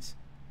ABCDEs.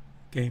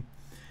 Okay,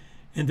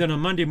 and then on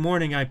Monday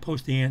morning I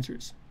post the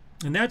answers,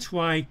 and that's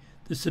why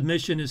the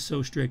submission is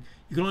so strict.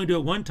 You can only do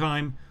it one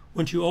time.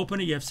 Once you open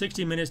it, you have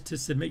 60 minutes to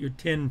submit your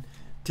 10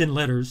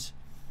 letters,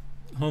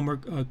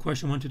 homework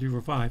question 1, 2, 3,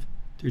 4, 5,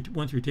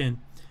 1 through 10,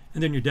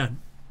 and then you're done.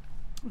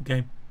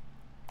 Okay,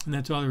 and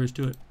that's all there is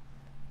to it.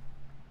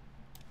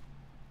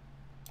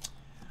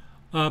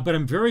 But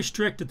I'm very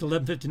strict at the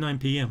 11:59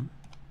 p.m.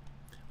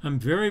 I'm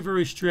very,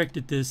 very strict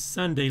at this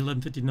Sunday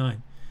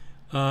 11:59.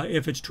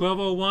 If it's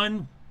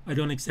 12:01, I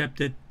don't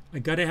accept it. I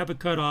got to have a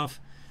cutoff,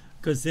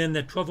 because then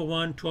that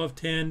 12:01,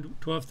 12:10,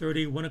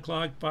 12:30, 1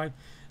 o'clock, 5.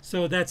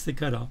 So that's the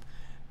cutoff.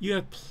 You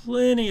have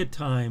plenty of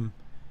time.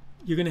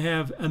 You're going to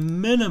have a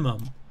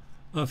minimum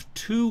of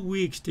 2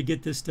 weeks to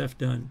get this stuff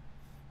done.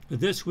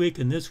 This week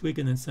and this week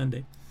and then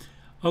Sunday.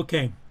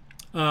 Okay,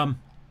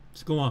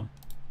 let's go on.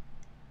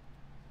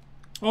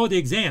 Oh, the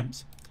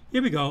exams.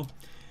 Here we go.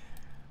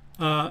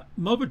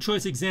 Multiple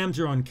choice exams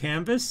are on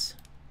Canvas.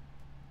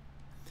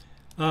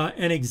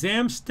 An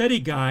exam study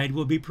guide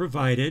will be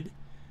provided.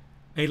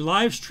 A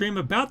live stream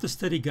about the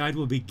study guide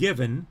will be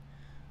given.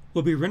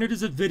 Will be rendered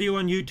as a video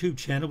on YouTube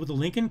channel with a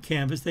link in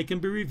Canvas that can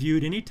be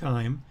reviewed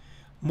anytime.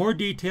 More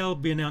detail will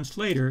be announced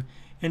later.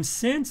 And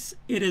since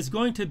it is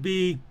going to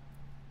be,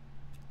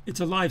 it's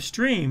a live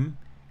stream,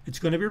 it's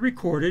going to be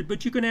recorded,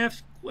 but you can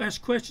ask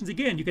questions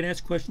again. You can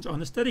ask questions on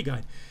the study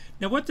guide.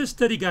 Now, what this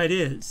study guide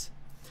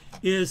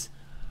is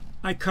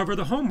I cover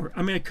the homework.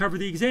 I cover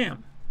the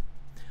exam.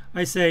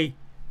 I say,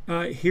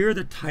 here are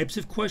the types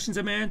of questions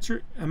I'm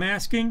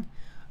asking.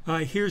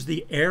 Here's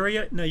the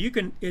area. Now you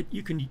can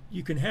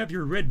have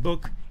your red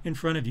book in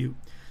front of you.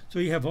 So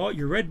you have all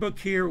your red book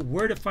here,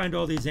 where to find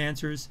all these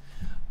answers,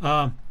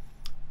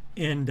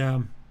 and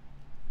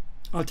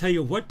I'll tell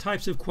you what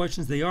types of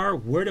questions they are,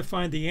 where to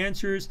find the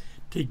answers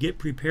to get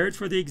prepared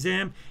for the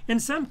exam. In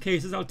some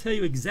cases, I'll tell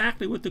you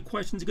exactly what the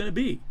question's going to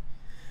be.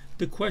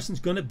 The question's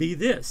going to be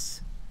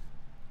this.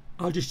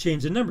 I'll just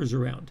change the numbers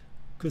around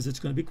because it's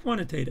going to be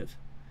quantitative.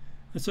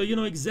 And so you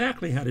know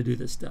exactly how to do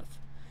this stuff.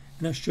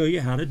 And I'll show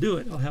you how to do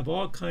it. I'll have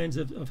all kinds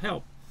of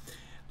help.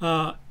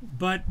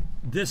 But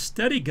this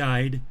study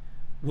guide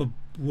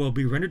will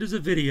be rendered as a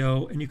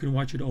video, and you can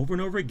watch it over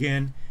and over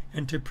again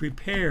and to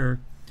prepare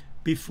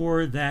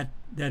before that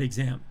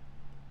exam.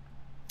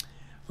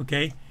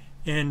 Okay,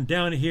 and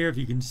down here, if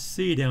you can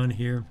see down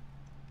here,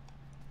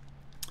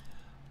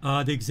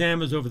 the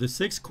exam is over the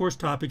 6 course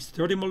topics,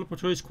 30 multiple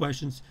choice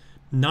questions,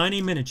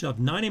 90 minutes. You'll have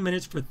 90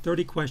 minutes for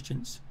 30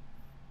 questions.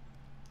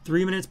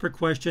 3 minutes per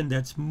question.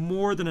 That's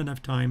more than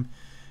enough time.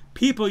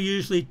 People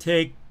usually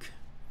take,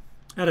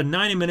 out of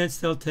 90 minutes,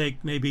 they'll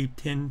take maybe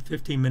 10,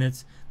 15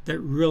 minutes that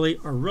really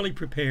are really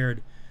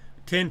prepared.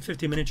 10,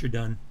 15 minutes, you're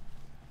done.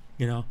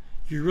 You know,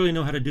 you really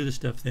know how to do the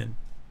stuff then.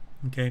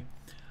 Okay,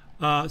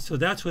 so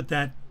that's what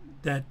that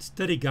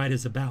study guide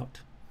is about,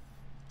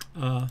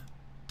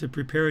 to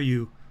prepare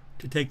you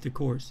to take the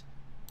course.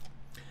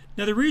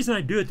 Now, the reason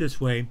I do it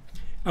this way,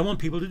 I want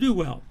people to do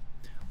well.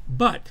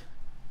 But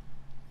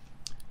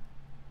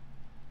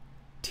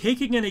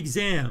taking an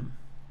exam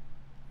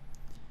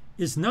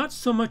is not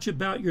so much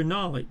about your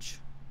knowledge.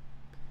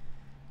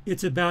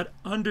 It's about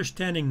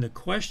understanding the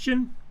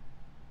question,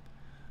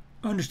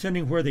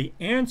 understanding where the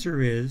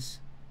answer is,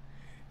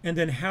 and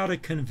then how to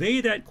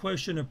convey that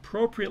question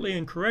appropriately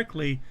and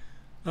correctly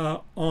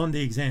on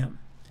the exam.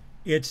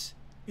 It's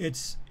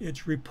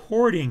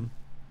reporting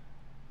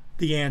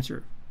the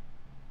answer.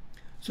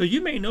 So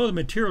you may know the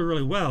material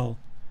really well,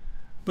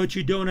 but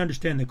you don't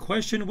understand the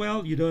question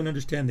well, you don't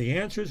understand the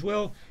answers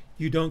well,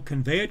 you don't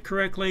convey it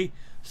correctly.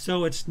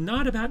 So it's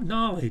not about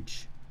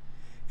knowledge.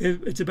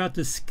 It's about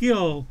the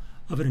skill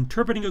of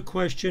interpreting a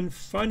question,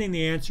 finding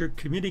the answer,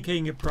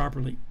 communicating it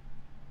properly.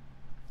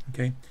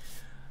 Okay,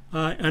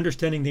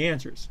 understanding the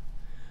answers.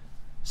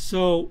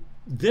 So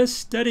this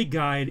study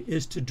guide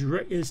is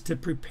to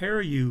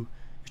prepare you,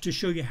 is to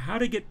show you how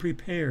to get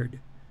prepared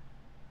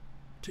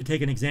to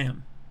take an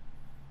exam.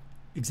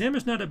 Exam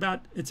is not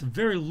about, it's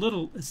very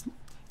little, it's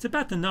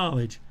about the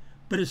knowledge,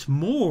 but it's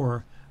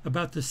more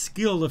about the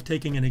skill of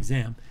taking an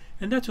exam.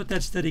 And that's what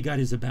that study guide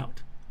is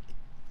about.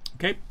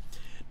 Okay?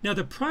 Now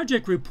the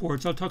project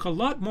reports, I'll talk a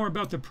lot more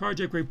about the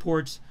project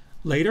reports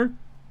later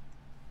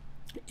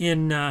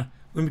when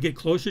we get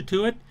closer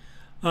to it.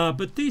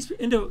 But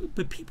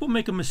people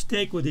make a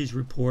mistake with these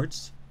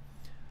reports,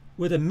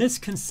 with a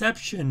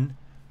misconception,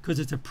 because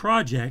it's a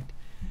project.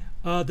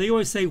 They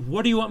always say,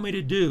 what do you want me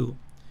to do?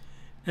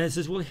 And it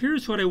says, well,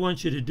 here's what I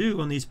want you to do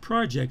on these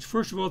projects.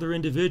 First of all, they're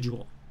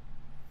individual.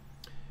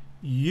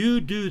 You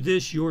do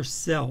this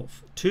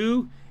yourself.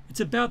 2,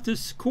 it's about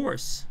this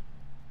course.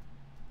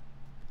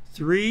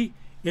 3,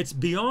 it's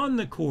beyond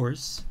the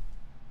course.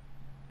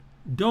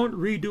 Don't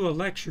redo a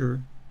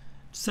lecture,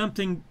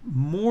 something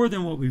more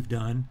than what we've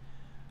done.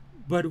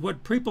 But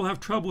what people have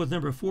trouble with,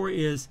 number 4,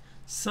 is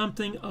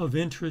something of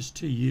interest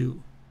to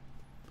you.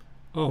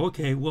 Oh,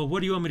 okay, well, what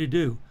do you want me to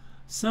do?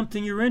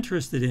 Something you're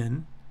interested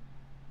in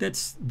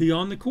that's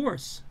beyond the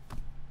course.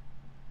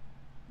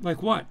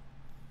 Like what?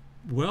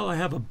 Well, I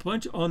have a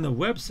bunch on the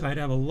website.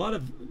 I have a lot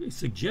of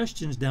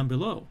suggestions down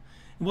below.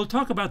 And we'll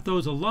talk about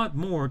those a lot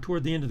more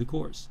toward the end of the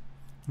course.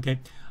 Okay,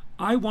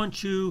 I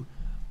want you,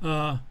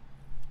 by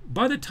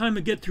the time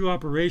we get through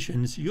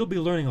operations, you'll be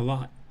learning a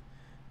lot.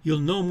 You'll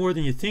know more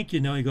than you think you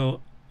know. You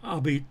go,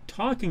 I'll be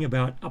talking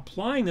about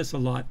applying this a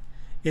lot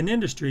in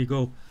industry. You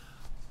go,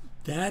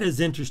 that is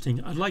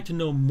interesting. I'd like to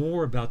know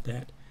more about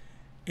that.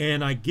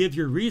 And I give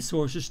you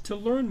resources to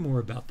learn more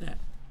about that.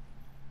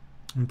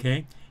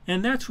 Okay?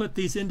 And that's what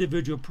these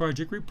individual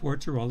project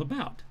reports are all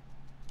about,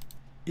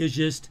 is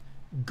just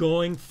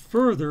going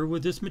further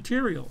with this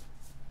material.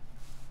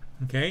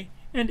 Okay?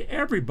 And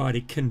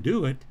everybody can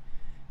do it.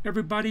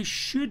 Everybody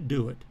should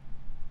do it.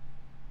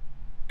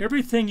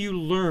 Everything you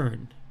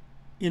learn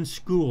in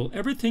school,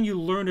 everything you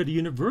learn at a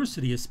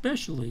university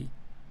especially,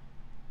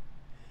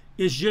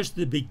 is just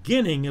the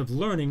beginning of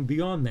learning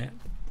beyond that.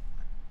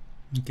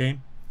 Okay?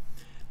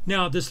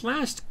 Now,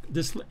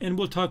 and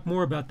we'll talk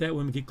more about that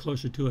when we get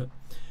closer to it.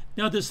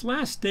 Now, this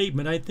last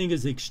statement I think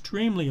is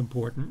extremely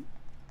important.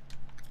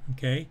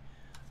 Okay?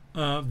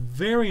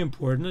 Very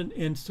important.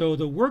 And so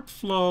the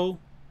workflow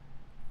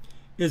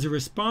is a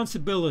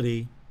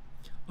responsibility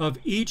of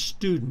each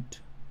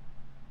student.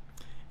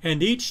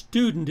 And each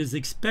student is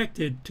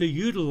expected to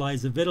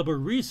utilize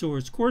available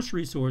course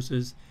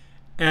resources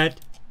at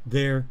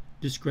their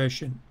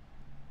discretion.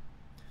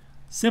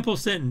 Simple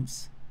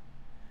sentence.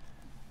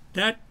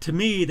 That, to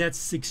me,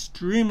 that's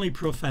extremely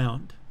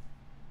profound.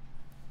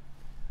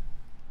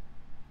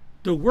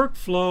 The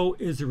workflow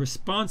is the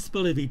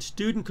responsibility of each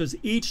student because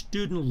each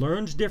student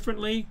learns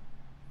differently,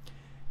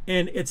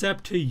 and it's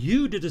up to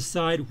you to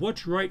decide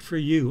what's right for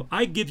you.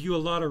 I give you a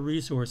lot of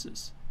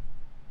resources.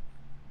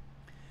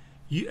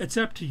 It's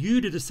up to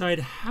you to decide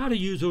how to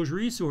use those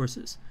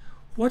resources.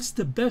 What's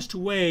the best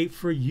way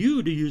for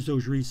you to use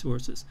those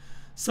resources?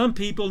 Some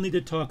people need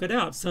to talk it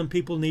out. Some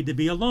people need to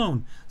be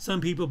alone.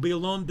 Some people be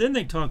alone, then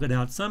they talk it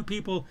out. Some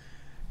people,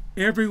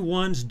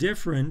 everyone's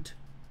different.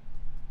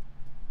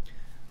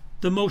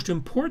 The most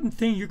important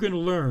thing you're going to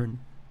learn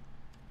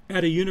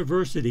at a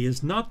university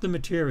is not the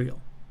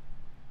material.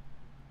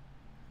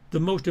 The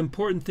most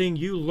important thing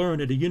you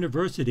learn at a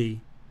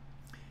university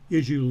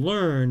is you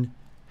learn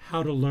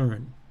how to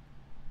learn.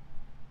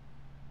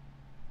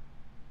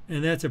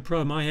 And that's a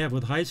problem I have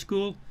with high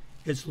school.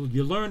 It's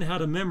you learn how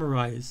to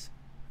memorize.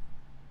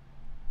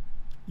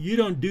 You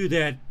don't do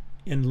that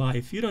in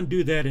life. You don't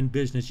do that in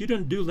business. You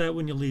don't do that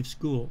when you leave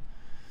school.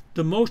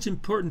 The most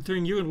important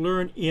thing you're going to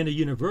learn in a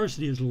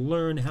university is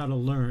learn how to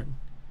learn.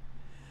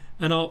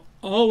 And I'll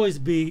always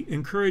be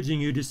encouraging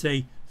you to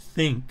say,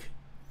 think.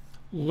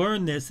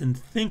 Learn this and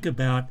think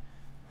about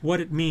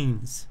what it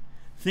means.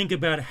 Think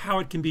about how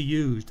it can be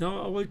used.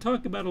 We'll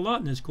talk about a lot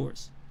in this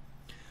course.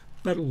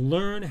 But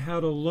learn how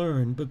to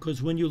learn,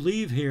 because when you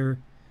leave here,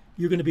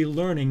 you're going to be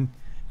learning,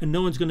 and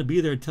no one's going to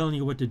be there telling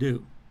you what to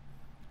do.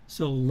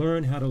 So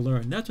learn how to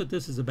learn. That's what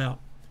this is about.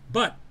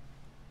 But,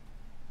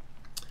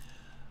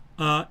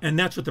 and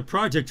that's what the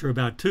projects are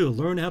about too.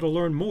 Learn how to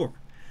learn more.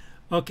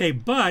 Okay,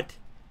 but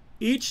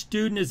each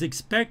student is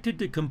expected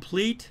to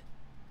complete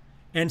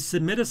and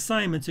submit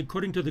assignments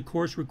according to the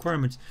course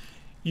requirements.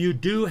 You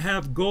do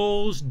have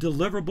goals,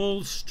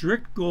 deliverables,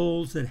 strict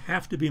goals that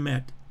have to be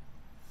met.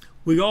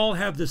 We all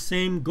have the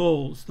same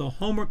goals. The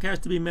homework has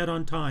to be met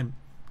on time,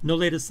 no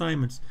late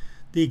assignments.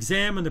 The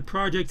exam and the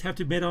project have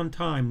to be met on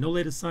time, no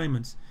late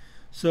assignments.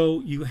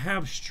 So you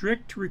have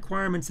strict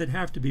requirements that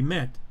have to be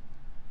met.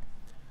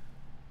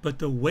 But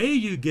the way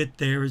you get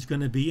there is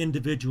going to be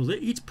individual.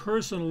 Each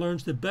person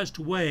learns the best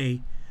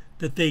way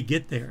that they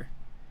get there.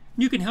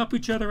 You can help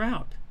each other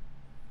out.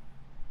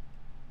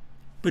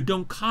 But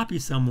don't copy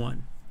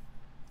someone.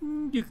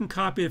 You can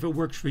copy if it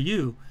works for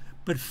you,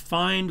 but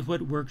find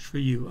what works for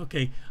you.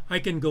 Okay, I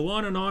can go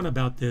on and on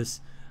about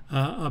this,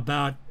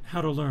 about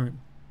how to learn.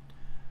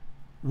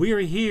 We are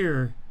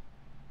here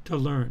to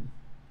learn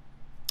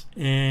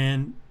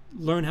and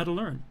learn how to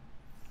learn.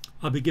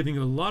 I'll be giving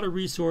you a lot of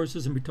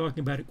resources and be talking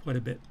about it quite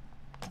a bit.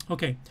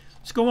 Okay,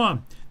 let's go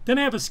on. Then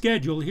I have a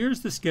schedule.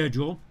 Here's the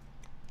schedule.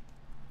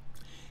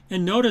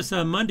 And notice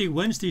Monday,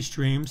 Wednesday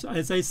streams.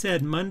 As I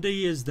said,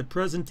 Monday is the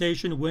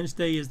presentation,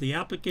 Wednesday is the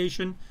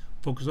application,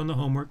 focus on the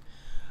homework.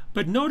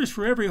 But notice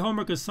for every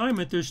homework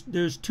assignment,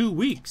 there's 2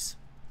 weeks.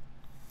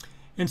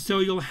 And so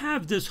you'll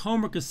have this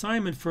homework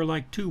assignment for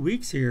like 2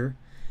 weeks here.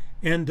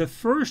 And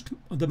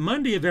the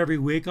Monday of every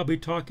week, I'll be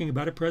talking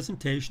about a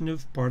presentation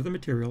of part of the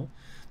material.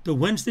 The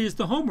Wednesday is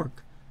the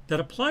homework that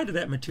apply to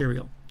that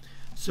material.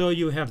 So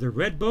you have the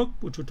red book,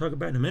 which we'll talk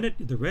about in a minute,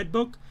 the red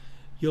book.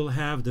 You'll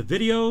have the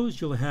videos,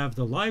 you'll have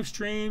the live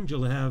streams,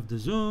 you'll have the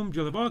Zooms,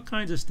 you'll have all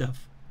kinds of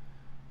stuff.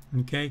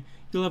 Okay?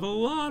 You'll have a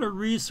lot of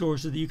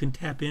resources that you can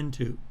tap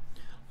into.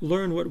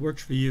 learn what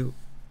works for you.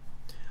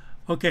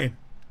 Okay,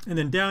 and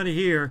then down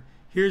here,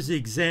 here's the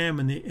exam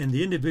and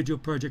the individual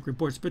project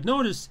reports. But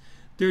notice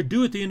they're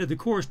due at the end of the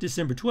course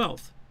December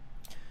 12th.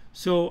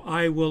 So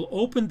I will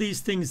open these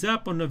things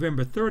up on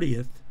November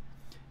 30th.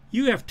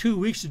 You have 2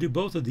 weeks to do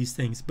both of these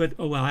things. But,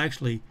 oh well,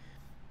 actually,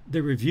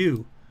 the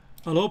review.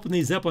 I'll open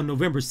these up on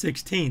November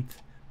 16th.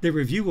 The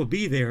review will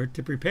be there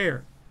to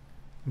prepare.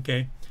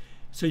 Okay?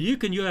 So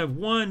you'll have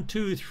 1,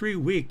 2, 3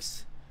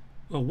 weeks,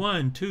 or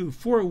 1, 2,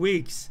 4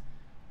 weeks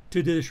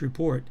to do this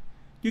report.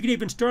 You can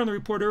even start on the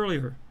report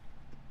earlier.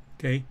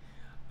 Okay?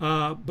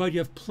 But you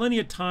have plenty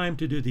of time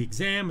to do the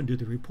exam and do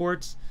the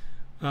reports.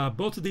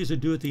 Both of these are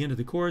due at the end of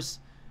the course,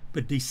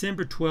 but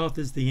December 12th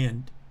is the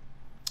end.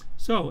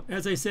 So,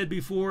 as I said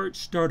before,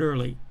 start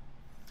early.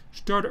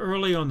 Start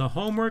early on the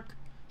homework,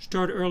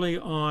 start early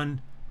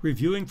on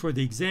reviewing for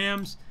the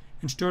exams,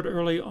 and start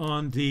early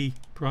on the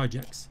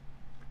projects.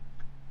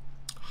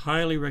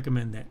 Highly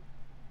recommend that.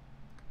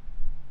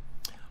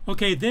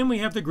 Okay, then we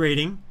have the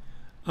grading.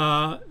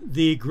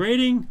 The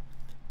grading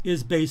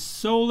is based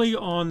solely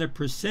on the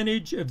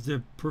percentage of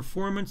the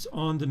performance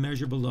on the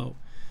measure below.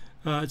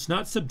 It's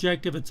not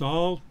subjective, it's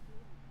all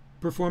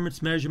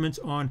performance measurements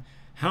on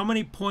how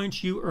many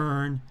points you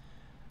earn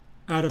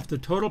out of the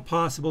total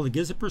possible. It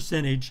gives a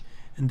percentage,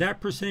 and that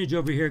percentage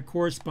over here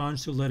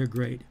corresponds to letter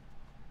grade.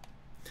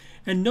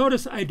 And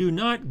notice I do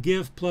not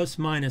give plus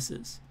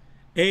minuses.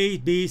 A,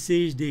 B,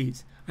 C's,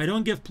 D's. I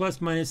don't give plus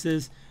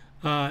minuses.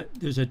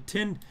 There's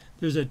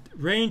a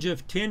range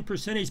of 10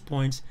 percentage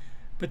points,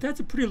 but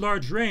that's a pretty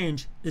large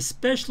range,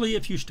 especially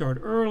if you start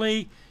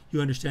early, you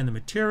understand the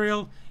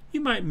material. You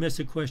might miss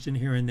a question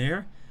here and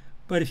there,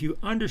 but if you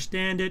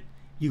understand it,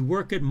 you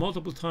work it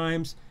multiple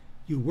times,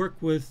 you work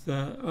with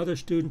other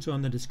students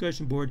on the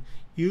discussion board,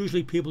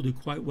 usually people do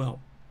quite well.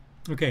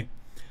 Okay,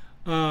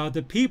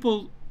 the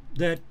people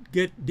that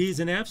get D's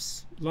and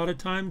F's, a lot of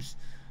times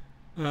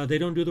they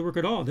don't do the work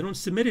at all. They don't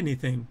submit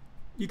anything.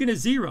 You get a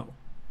 0.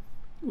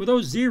 Well,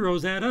 those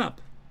zeros add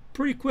up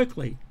pretty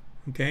quickly.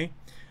 Okay,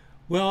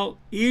 well,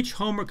 each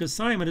homework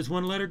assignment is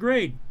 1 letter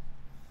grade.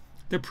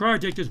 The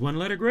project is 1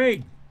 letter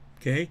grade.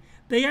 Okay,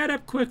 they add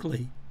up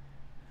quickly.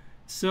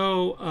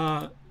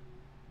 So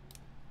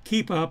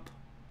keep up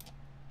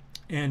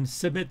and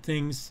submit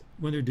things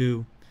when they're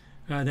due.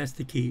 That's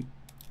the key.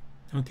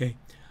 Okay,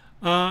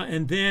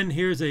 and then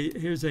here's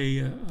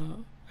a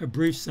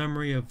brief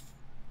summary of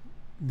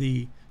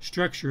the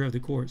structure of the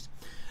course.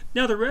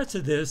 Now the rest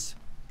of this,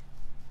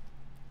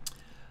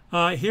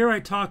 here I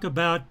talk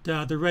about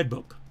the Red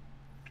Book,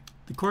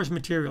 the course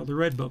material, the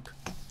Red Book.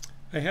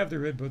 I have the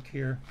Red Book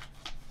here.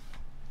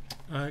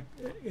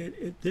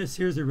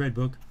 Here's the Red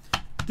Book.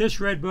 This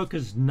Red Book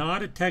is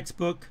not a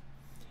textbook.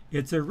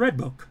 It's a Red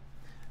Book.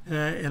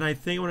 And I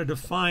think I want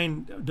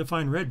to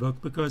define Red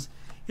Book because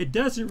it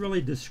doesn't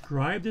really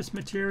describe this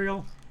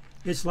material.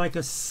 It's like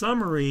a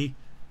summary.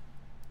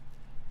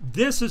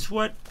 This is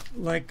what,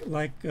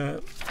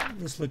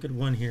 let's look at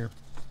one here.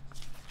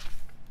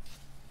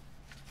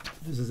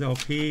 This is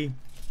LP.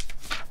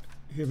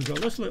 Here we go.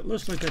 Let's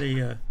look at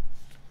a,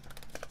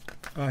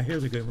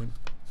 here's a good one.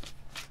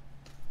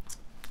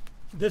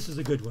 This is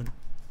a good one.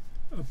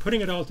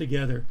 Putting it all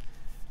together.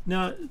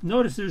 Now,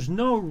 notice there's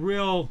no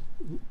real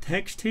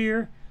text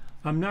here.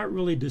 I'm not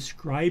really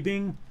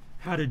describing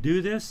how to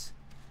do this.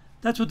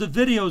 That's what the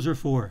videos are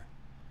for.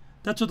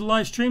 That's what the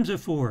live streams are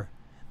for.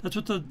 That's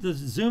what the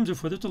Zooms are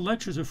for. That's what the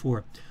lectures are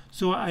for.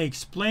 So I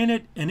explain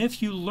it, and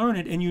if you learn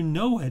it and you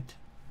know it,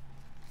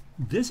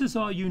 this is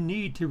all you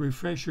need to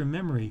refresh your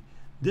memory.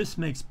 This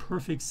makes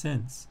perfect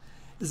sense.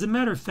 As a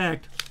matter of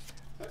fact,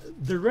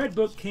 the Red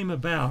Book came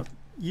about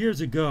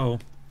years ago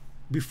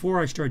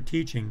before I started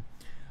teaching.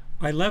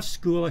 I left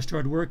school, I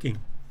started working.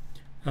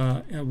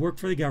 I worked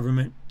for the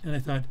government, and I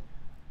thought,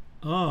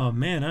 oh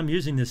man, I'm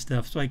using this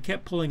stuff. So I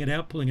kept pulling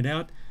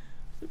out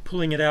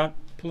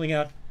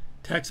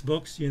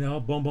textbooks, you know,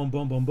 boom, boom,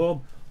 boom, boom,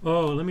 boom.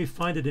 Oh, let me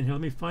find it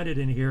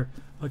in here.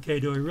 Okay,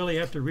 do I really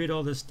have to read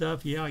all this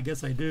stuff? Yeah, I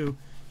guess I do,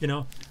 you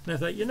know. And I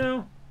thought, you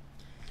know,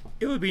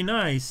 it would be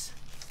nice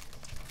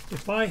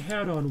if I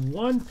had on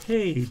one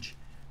page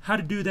how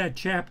to do that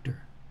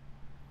chapter.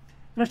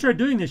 And I started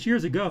doing this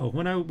years ago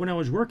when I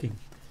was working.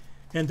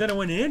 And then I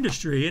went in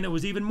industry, and it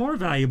was even more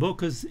valuable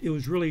because it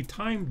was really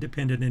time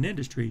dependent in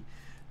industry.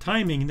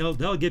 Timing,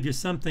 they'll give you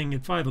something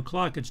at 5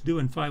 o'clock, it's due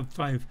in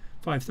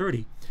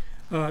 5:30.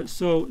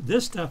 So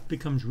this stuff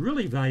becomes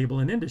really valuable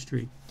in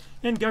industry.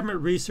 In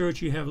government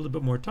research, you have a little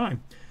bit more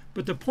time.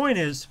 But the point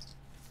is,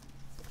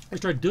 I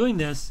started doing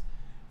this,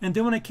 and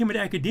then when I came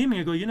into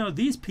academia, I go, you know,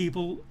 these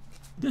people,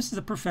 this is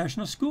a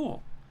professional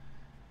school.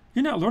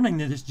 You're not learning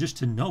this just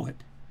to know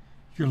it.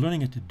 You're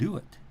learning it to do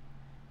it.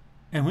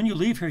 And when you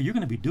leave here, you're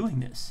going to be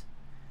doing this.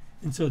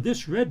 And so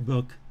this Red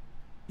Book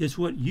is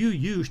what you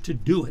use to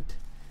do it.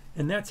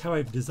 And that's how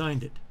I've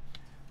designed it.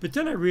 But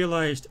then I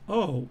realized,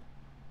 oh,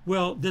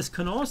 well, this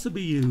can also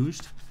be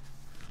used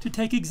to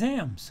take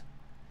exams.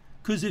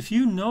 Because if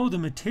you know the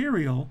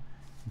material,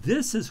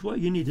 this is what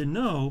you need to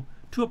know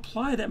to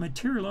apply that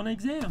material on an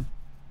exam.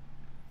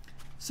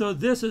 So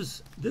this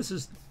is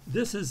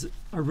this is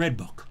a red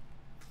book.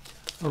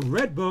 A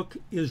red book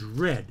is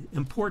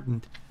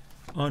important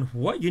on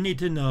what you need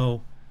to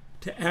know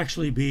to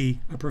actually be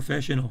a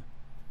professional.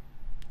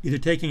 Either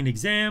taking an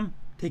exam,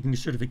 taking a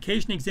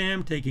certification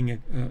exam, taking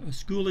a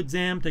school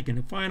exam, taking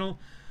a final,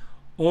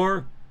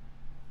 or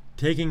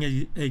taking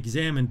an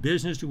exam in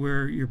business to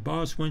where your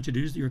boss wants you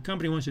to do, your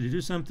company wants you to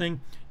do something,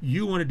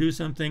 you want to do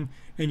something,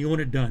 and you want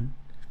it done.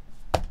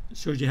 It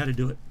shows you how to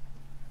do it.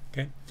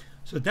 Okay,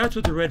 so that's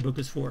what the red book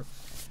is for.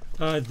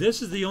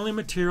 This is the only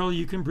material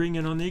you can bring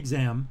in on the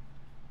exam.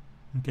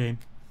 Okay,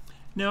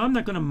 now I'm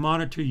not going to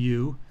monitor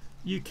you.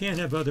 You can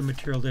have other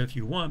material there if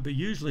you want, but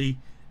usually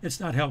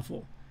it's not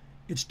helpful.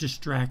 It's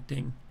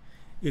distracting.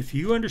 If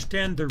you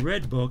understand the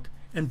red book,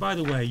 and by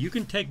the way, you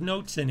can take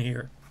notes in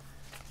here.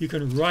 You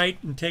can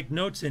write and take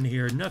notes in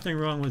here. Nothing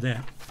wrong with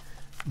that.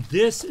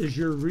 This is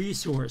your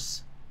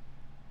resource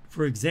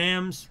for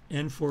exams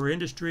and for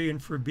industry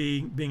and for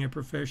being a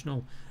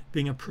professional,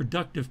 being a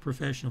productive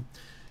professional.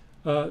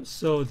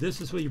 So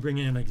this is what you bring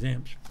in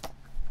exams.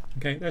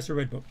 Okay, that's the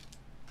red book.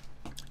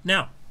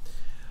 Now,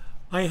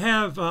 I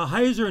have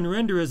Heiser and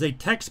Render as a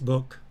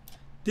textbook.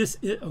 This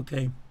is,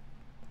 okay.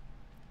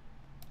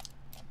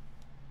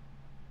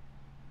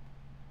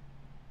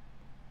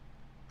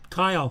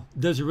 Kyle,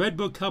 does a red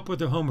book help with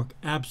their homework?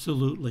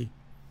 Absolutely.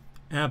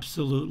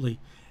 Absolutely.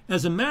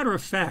 As a matter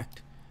of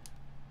fact,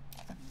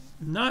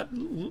 not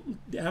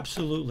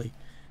absolutely.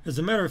 As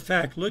a matter of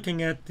fact,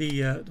 looking at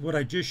the what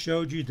I just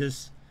showed you,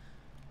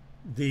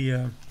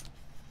 the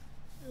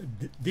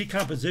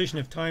decomposition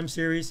of time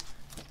series.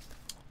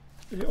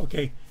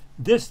 Okay,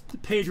 this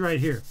page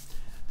right here,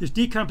 this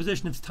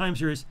decomposition of time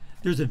series.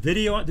 There's a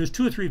video. There's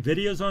 2 or 3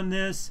 videos on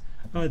this.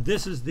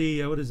 This is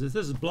the what is this?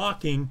 This is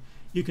blocking.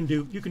 You can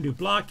do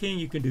blocking.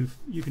 You can do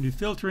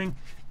filtering.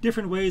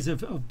 Different ways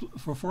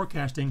for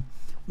forecasting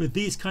with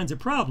these kinds of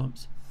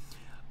problems.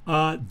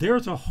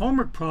 There's a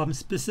homework problem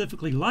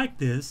specifically like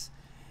this,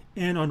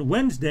 and on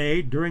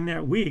Wednesday during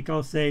that week,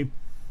 I'll say,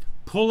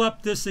 pull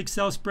up this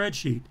Excel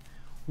spreadsheet,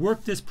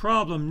 work this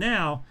problem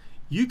now.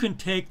 You can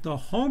take the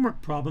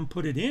homework problem,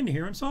 put it in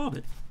here, and solve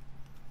it.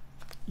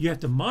 You have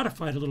to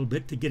modify it a little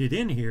bit to get it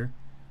in here,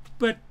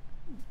 but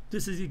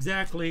this is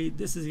exactly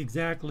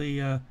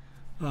the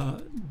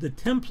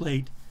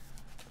template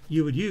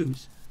you would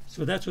use.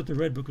 So that's what the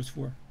red book is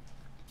for.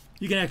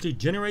 You can actually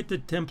generate the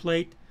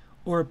template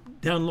or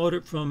download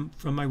it from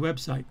my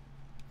website.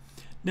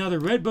 Now the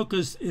red book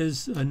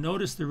is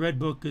notice the red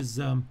book is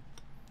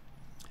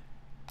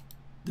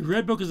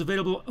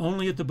available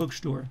only at the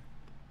bookstore.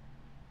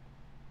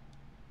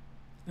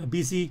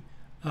 Busy.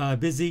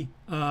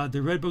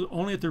 The red book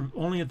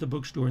only at the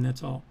bookstore, and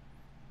that's all.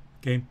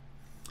 Okay.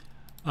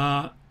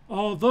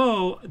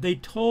 Although they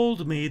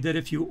told me that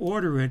if you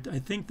order it, I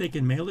think they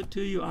can mail it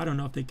to you. I don't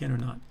know if they can or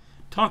not.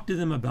 Talk to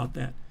them about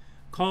that.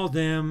 Call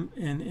them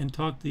and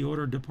talk to the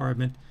order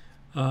department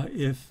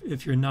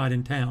if you're not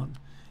in town.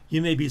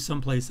 You may be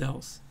someplace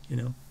else, you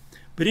know.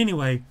 But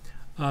anyway,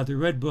 the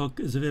red book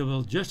is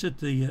available just at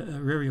the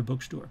area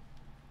bookstore.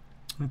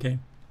 Okay.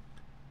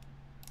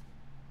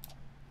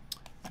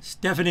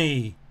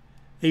 Stephanie,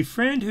 a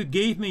friend who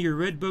gave me your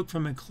red book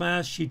from a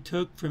class she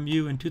took from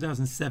you in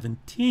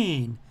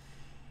 2017.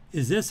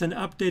 Is this an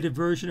updated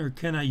version or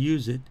can I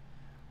use it?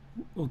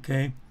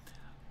 Okay.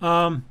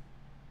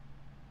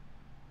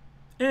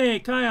 Hey,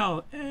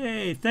 Kyle.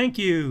 Hey, thank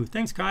you.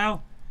 Thanks,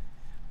 Kyle.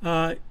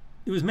 It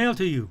was mailed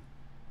to you.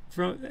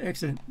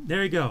 Excellent.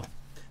 There you go.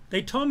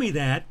 They told me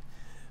that.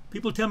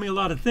 People tell me a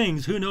lot of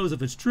things. Who knows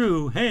if it's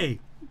true? Hey,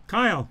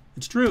 Kyle,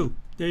 it's true.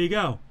 There you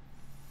go.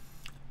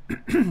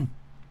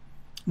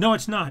 No,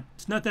 it's not.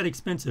 It's not that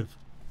expensive.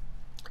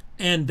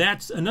 And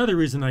that's another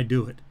reason I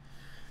do it.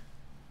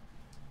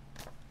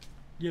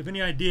 Do you have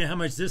any idea how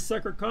much this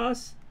sucker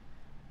costs?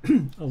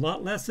 A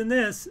lot less than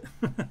this.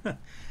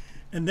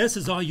 And this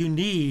is all you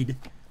need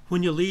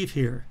when you leave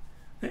here.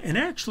 And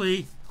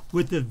actually,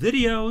 with the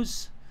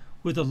videos,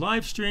 with the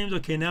live streams,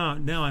 okay, now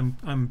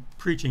I'm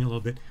preaching a little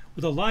bit.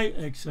 With the live,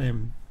 actually,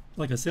 I'm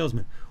like a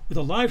salesman. With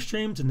the live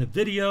streams and the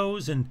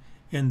videos and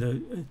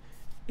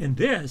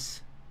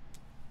this,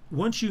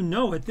 once you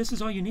know it, this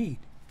is all you need.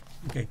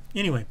 Okay.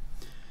 Anyway,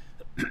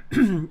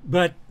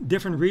 but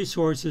different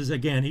resources.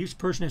 Again, each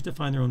person has to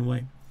find their own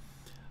way.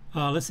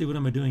 Let's see, what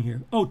am I doing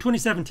here? Oh,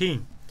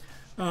 2017.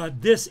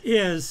 This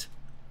is.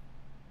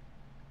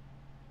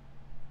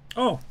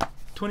 Oh,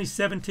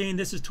 2017.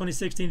 This is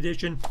 2016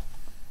 edition.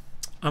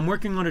 I'm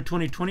working on a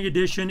 2020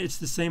 edition. It's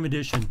the same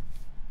edition,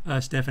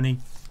 Stephanie,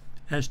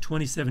 as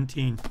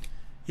 2017.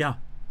 Yeah,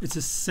 it's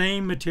the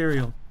same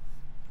material.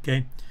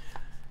 Okay.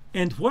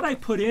 And what I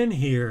put in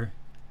here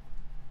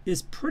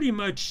is pretty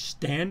much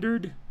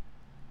standard.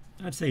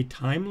 I'd say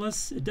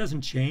timeless. It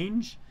doesn't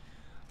change.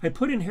 I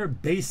put in here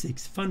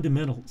basics,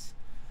 fundamentals.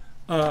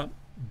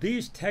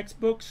 These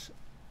textbooks,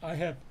 I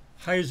have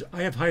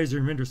Heiser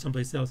and Render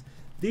someplace else.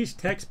 These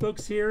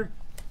textbooks here,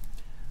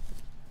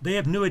 they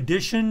have new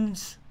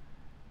additions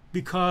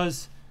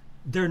because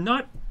they're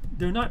not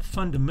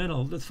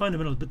fundamental. The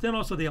fundamentals, but then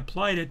also they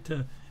applied it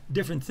to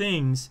different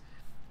things,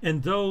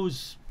 and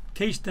those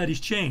case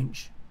studies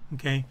change.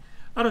 Okay,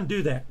 I don't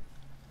do that.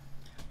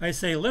 I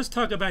say, let's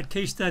talk about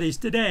case studies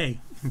today.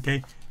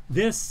 Okay,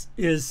 this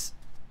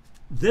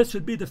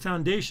would be the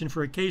foundation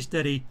for a case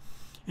study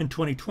in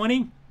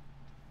 2020,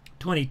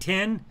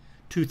 2010,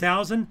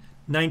 2000,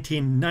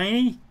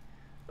 1990,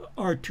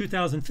 or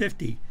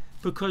 2050,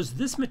 because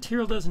this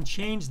material doesn't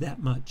change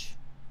that much.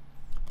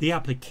 The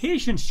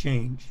applications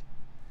change,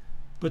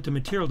 but the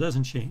material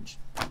doesn't change.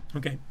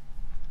 Okay.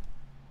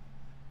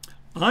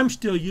 I'm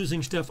still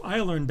using stuff I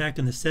learned back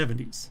in the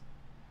 70s.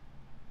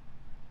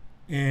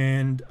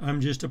 And I'm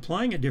just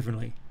applying it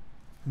differently.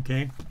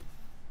 Okay.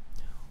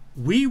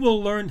 We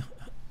will learn.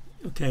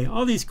 Okay,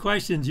 all these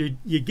questions,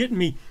 you're getting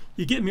me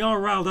all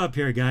riled up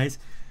here, guys.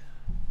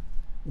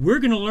 We're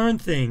going to learn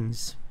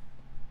things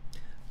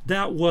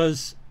that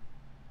was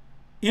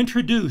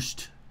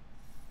introduced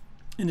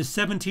in the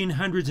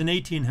 1700s and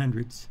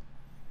 1800s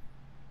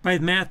by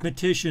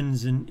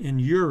mathematicians in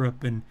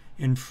Europe and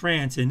in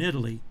France and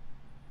Italy.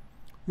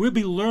 We'll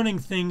be learning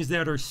things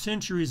that are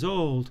centuries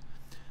old,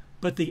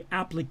 but the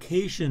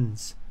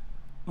applications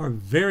are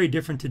very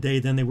different today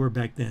than they were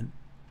back then.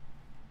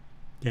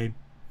 Okay.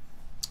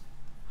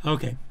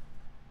 Okay.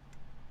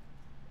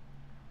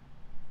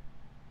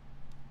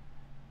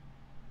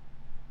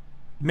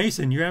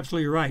 Mason, you're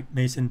absolutely right,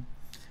 Mason.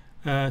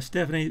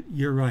 Stephanie,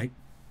 you're right.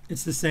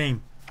 It's the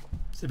same.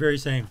 It's the very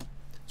same.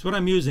 It's what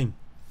I'm using.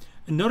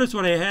 And notice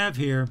what I have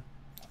here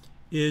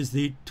is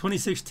the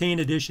 2016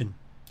 edition.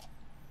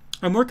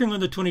 I'm working on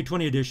the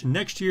 2020 edition.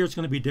 Next year it's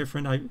going to be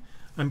different.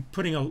 I'm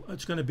putting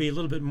it's going to be a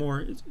little bit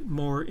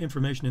more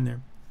information in there.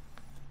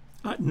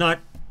 Not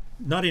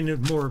any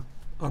more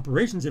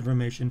operations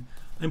information.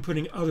 I'm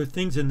putting other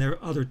things in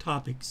there, other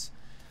topics.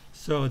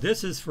 So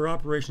this is for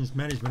operations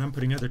management. I'm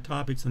putting other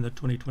topics in the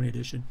 2020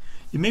 edition.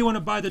 You may want to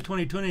buy the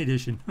 2020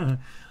 edition.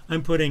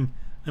 I'm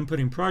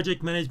putting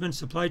project management,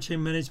 supply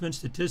chain management,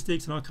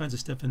 statistics, and all kinds of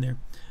stuff in there.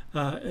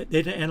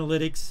 Data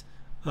analytics,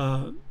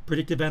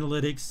 predictive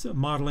analytics,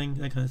 modeling,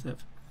 that kind of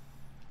stuff.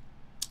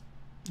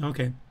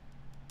 Okay.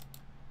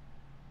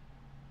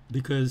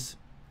 Because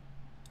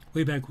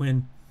way back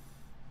when,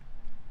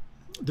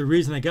 the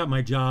reason I got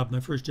my job,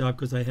 my first job,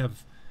 because I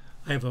have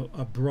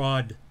a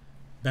broad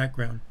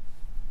background.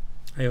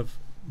 I have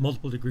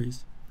multiple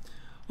degrees.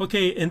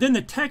 Okay, and then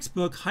the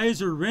textbook,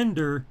 Heiser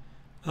Render,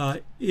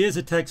 is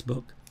a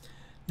textbook.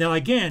 Now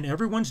again,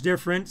 everyone's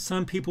different.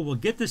 Some people will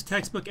get this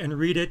textbook and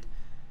read it,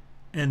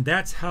 and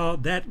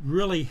that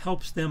really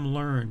helps them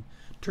learn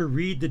to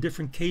read the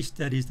different case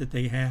studies that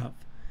they have,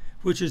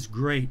 which is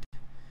great.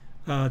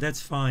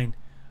 That's fine.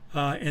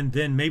 And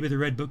then maybe the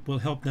Red Book will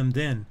help them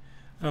then.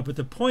 But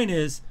the point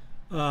is,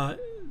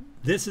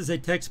 this is a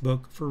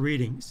textbook for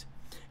readings.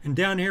 And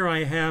down here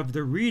I have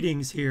the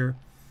readings here,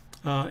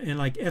 and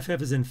like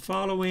FF is in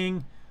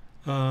following,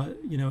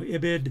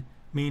 ibid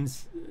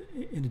means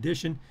in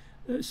addition,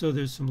 so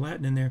there's some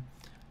Latin in there.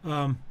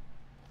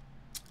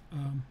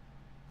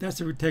 That's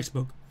the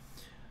textbook.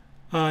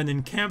 And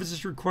then Canvas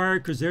is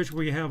required because there's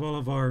where you have all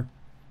of our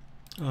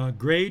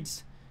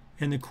grades,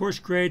 and the course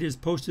grade is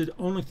posted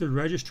only to the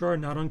registrar,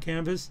 not on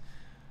Canvas.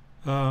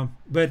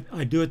 But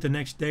I do it the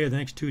next day or the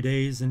next 2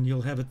 days, and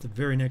you'll have it the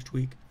very next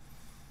week.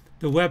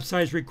 The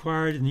website is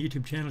required, and the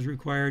YouTube channel is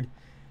required,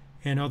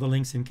 and all the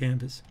links in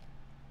Canvas.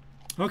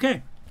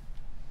 Okay.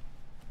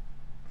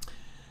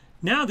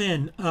 Now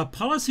then,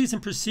 policies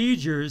and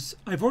procedures.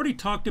 I've already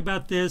talked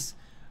about this,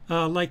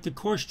 like the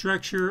course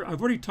structure.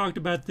 I've already talked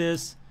about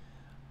this.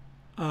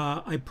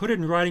 I put it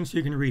in writing so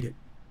you can read it.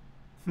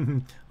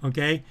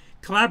 Okay.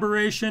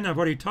 Collaboration. I've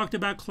already talked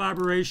about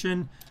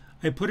collaboration.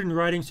 I put it in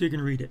writing so you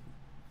can read it.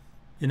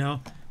 You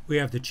know, we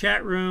have the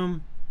chat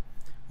room.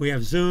 We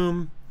have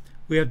Zoom.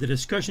 We have the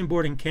discussion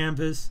board in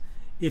Canvas.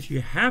 If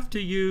you have to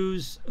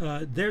use,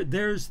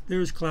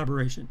 there's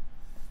collaboration,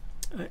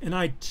 and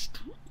I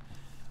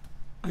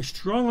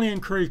strongly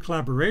encourage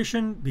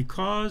collaboration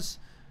because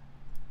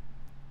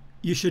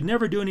you should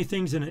never do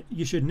things in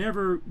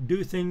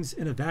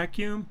a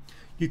vacuum.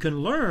 You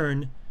can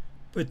learn,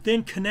 but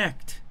then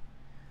connect,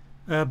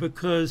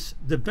 because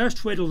the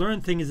best way to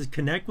learn things is to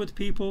connect with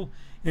people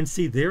and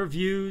see their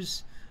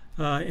views,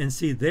 and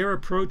see their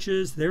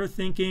approaches, their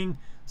thinking.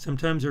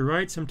 Sometimes they're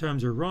right,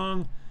 sometimes they're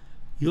wrong.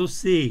 You'll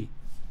see.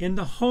 In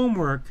the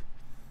homework,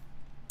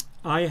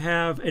 I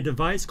have a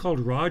device called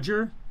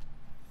Roger.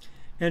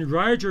 And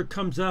Roger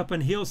comes up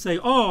and he'll say,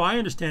 oh, I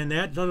understand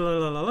that. La, la,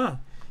 la, la, la.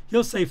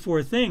 He'll say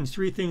 4 things.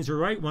 3 things are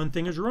right, 1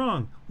 thing is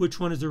wrong. Which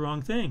one is the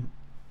wrong thing?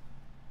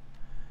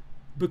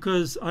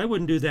 Because I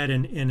wouldn't do that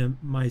in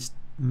my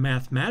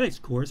mathematics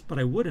course, but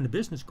I would in a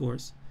business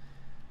course.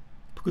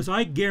 Because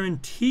I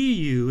guarantee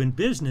you in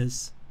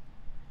business,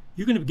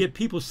 you're going to get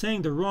people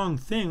saying the wrong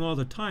thing all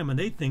the time, and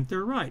they think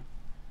they're right.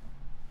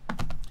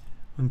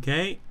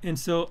 Okay? And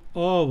so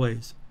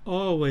always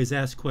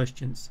ask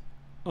questions.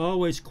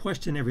 Always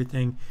question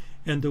everything.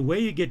 And the way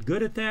you get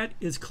good at that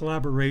is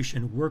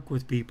collaboration. Work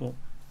with people.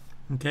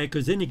 Okay?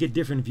 Because then you get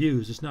different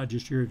views. It's not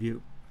just your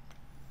view.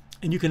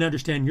 And you can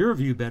understand your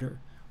view better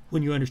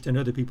when you understand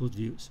other people's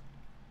views.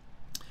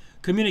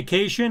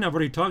 Communication, I've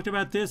already talked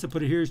about this. I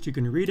put it here so you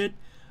can read it.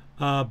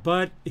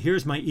 but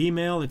here's my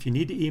email if you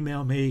need to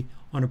email me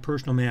on a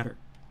personal matter.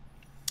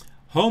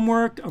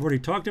 Homework, I've already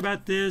talked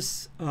about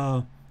this.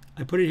 I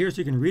put it here so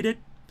you can read it.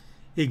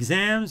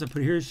 Exams, I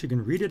put it here so you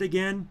can read it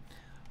again.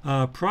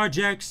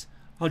 Projects,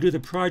 I'll do the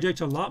projects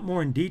a lot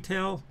more in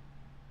detail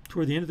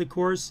toward the end of the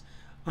course.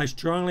 I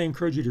strongly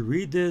encourage you to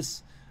read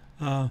this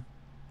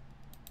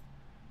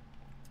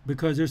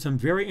because there's some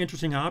very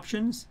interesting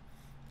options.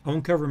 I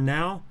won't cover them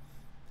now.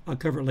 I'll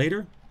cover it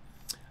later.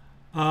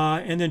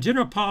 And then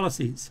general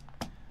policies.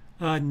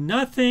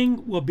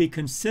 Nothing will be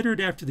considered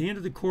after the end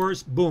of the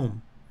course.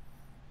 Boom.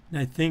 And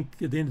I think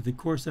at the end of the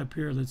course up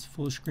here, let's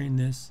full screen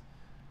this,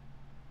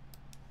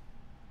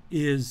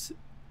 is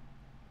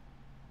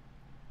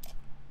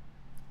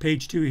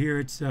page 2 here.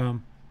 It's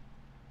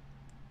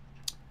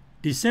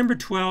December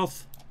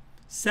 12th,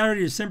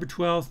 Saturday, December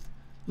 12th,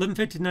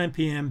 11:59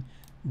 p.m.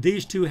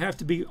 These two have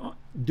to be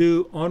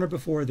due on or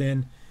before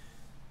then.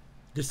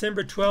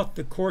 December 12th,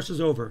 the course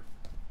is over.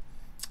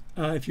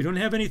 If you don't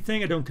have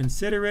anything, I don't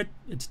consider it.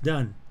 It's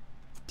done.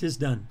 It is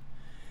done.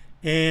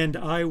 And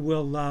I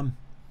will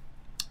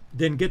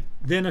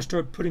then I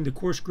start putting the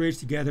course grades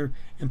together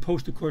and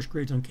post the course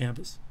grades on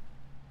Canvas.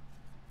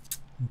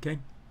 Okay.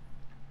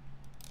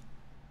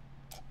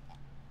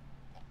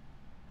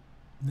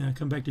 Now I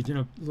come back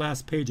to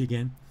last page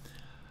again.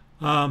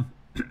 And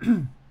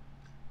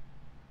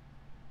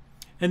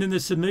then the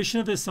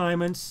submission of the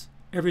assignments,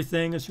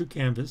 everything is through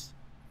Canvas.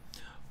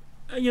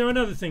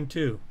 Another thing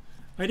too,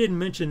 I didn't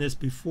mention this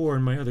before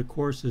in my other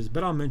courses,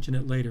 but I'll mention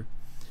it later.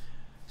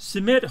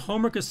 Submit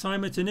homework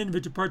assignments and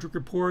individual project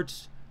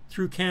reports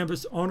through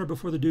Canvas on or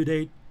before the due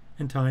date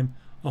and time.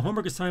 A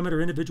homework assignment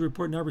or individual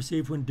report not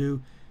received when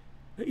due,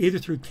 either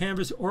through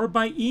Canvas or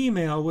by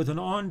email with an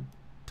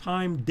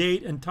on-time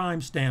date and time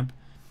stamp,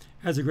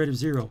 has a grade of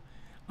 0.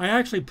 I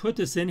actually put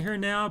this in here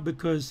now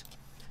because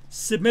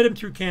submit them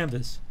through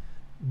Canvas.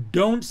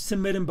 Don't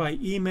submit them by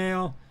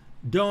email.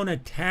 Don't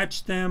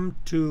attach them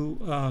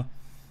to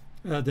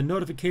the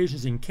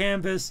notifications in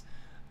Canvas.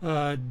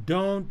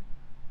 Don't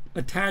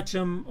attach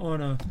them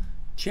on a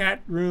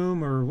chat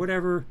room or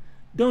whatever.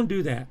 Don't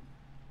do that.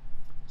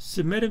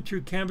 Submit them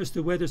through Canvas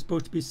the way they're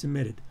supposed to be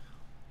submitted.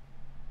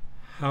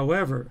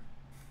 However,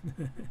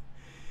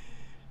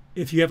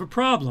 if you have a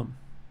problem,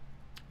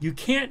 you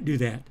can't do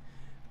that.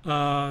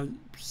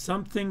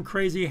 Something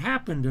crazy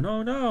happened and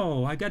oh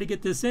no, I got to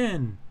get this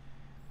in.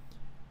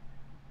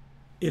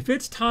 If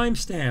it's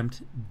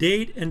time-stamped,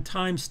 date and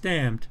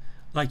time-stamped,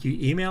 like you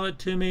email it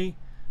to me,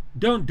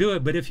 don't do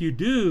it. But if you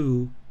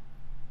do,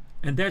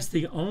 and that's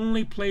the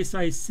only place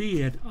I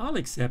see it, I'll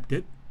accept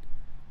it.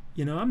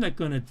 I'm not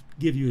going to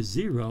give you a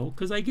 0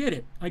 because I get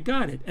it. I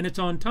got it, and it's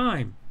on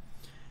time.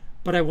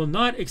 But I will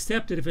not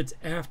accept it if it's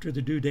after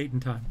the due date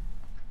and time.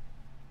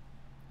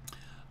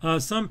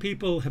 Some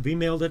people have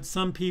emailed it.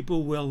 Some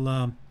people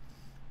will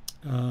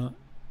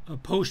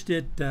post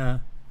it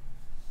as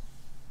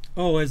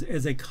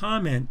a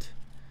comment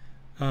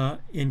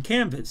in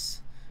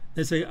Canvas.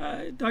 They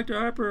say, Dr.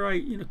 Harper,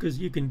 because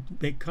you can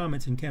make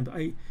comments in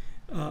Canvas.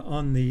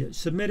 On the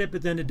submit it,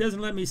 but then it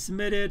doesn't let me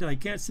submit it. I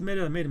can't submit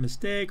it. I made a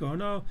mistake. Oh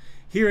no,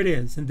 here it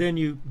is. And then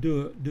you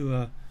do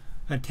a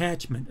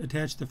attachment,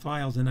 attach the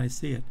files, and I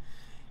see it.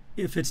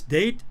 If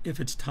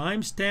it's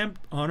time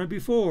stamped on or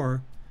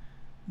before,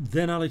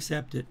 then I'll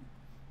accept it.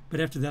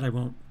 But after that, I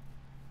won't.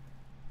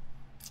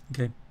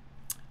 Okay.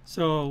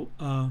 So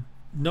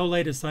no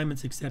late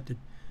assignments accepted.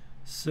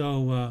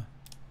 So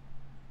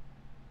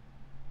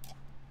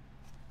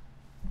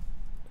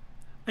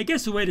I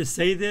guess the way to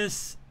say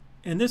this.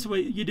 And this way,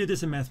 you do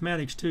this in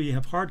mathematics too. You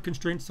have hard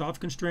constraints, soft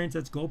constraints.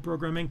 That's goal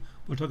programming.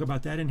 We'll talk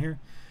about that in here.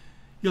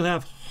 You'll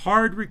have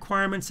hard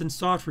requirements and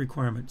soft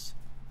requirements.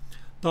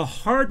 The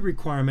hard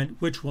requirement,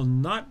 which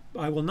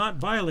I will not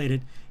violate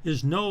it,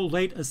 is no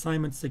late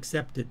assignments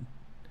accepted.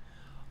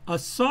 A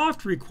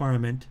soft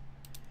requirement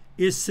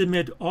is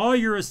submit all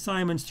your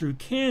assignments through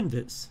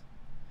Canvas.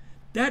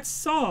 That's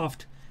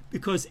soft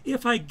because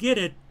if I get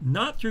it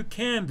not through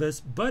Canvas,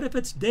 but if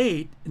it's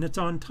date and it's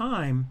on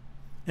time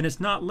and it's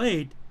not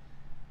late,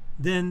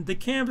 then the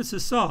Canvas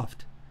is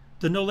soft.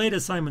 The no late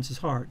assignments is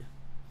hard.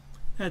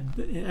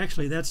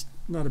 Actually, that's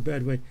not a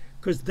bad way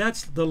because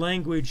that's the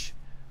language.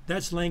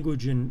 That's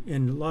language in a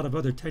lot of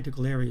other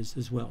technical areas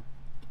as well.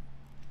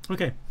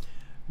 Okay,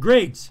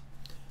 grades.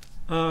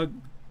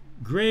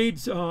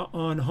 Grades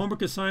on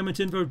homework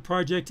assignments, individual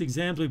projects,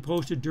 exams will be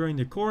posted during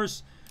the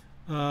course.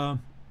 I've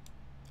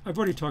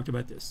already talked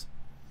about this.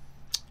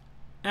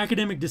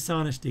 Academic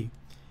dishonesty.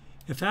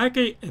 If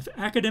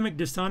academic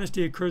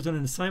dishonesty occurs on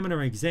an assignment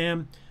or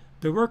exam,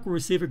 the work will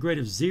receive a grade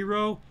of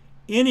 0.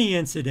 Any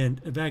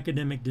incident of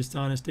academic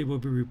dishonesty will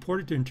be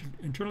reported to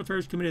Internal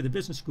Affairs Committee of the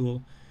Business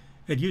School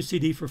at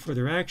UCD for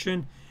further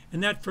action,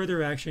 and that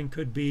further action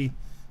could be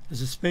a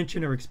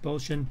suspension or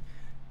expulsion.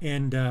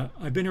 And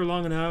I've been here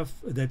long enough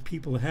that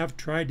people have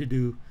tried to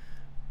do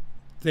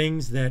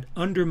things that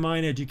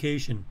undermine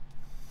education.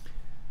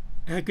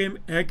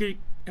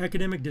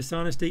 Academic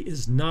dishonesty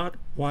is not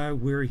why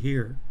we're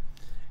here.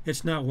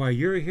 It's not why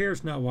you're here.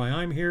 It's not why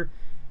I'm here.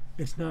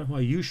 It's not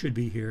why you should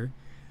be here.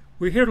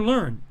 We're here to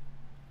learn.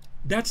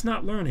 That's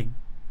not learning.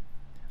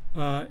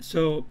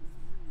 So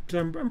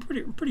I'm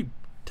pretty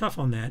tough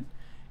on that.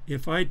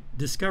 If I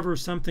discover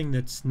something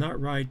that's not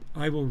right,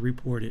 I will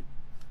report it.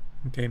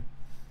 Okay.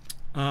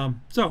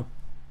 So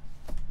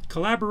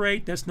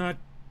collaborate. That's not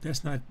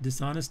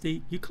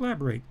dishonesty. You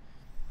collaborate.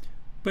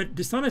 But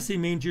dishonesty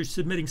means you're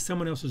submitting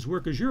someone else's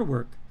work as your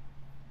work.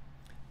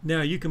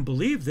 Now you can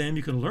believe them.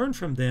 You can learn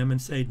from them and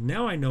say,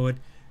 now I know it.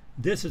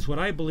 This is what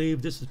I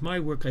believe. This is my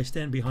work. I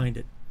stand behind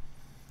it.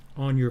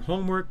 On your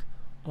homework,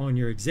 on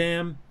your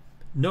exam,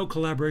 no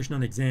collaboration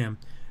on exam.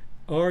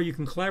 Or you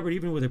can collaborate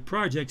even with the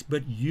projects,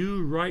 but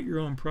you write your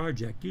own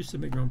project. You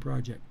submit your own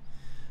project.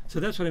 So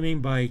that's what I mean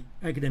by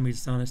academic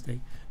dishonesty.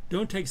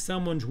 Don't take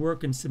someone's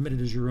work and submit it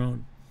as your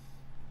own.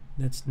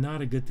 That's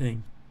not a good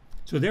thing.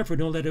 So therefore,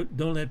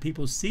 don't let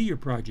people see your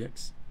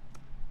projects,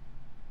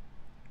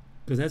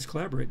 because that's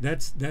collaborate.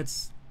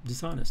 That's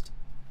dishonest.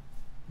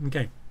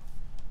 Okay.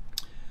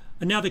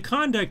 And now the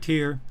conduct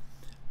here.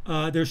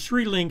 There's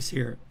 3 links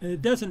here.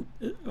 It doesn't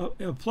it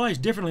applies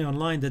differently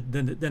online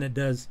than it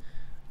does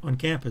on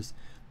campus.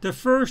 The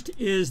first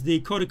is the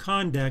code of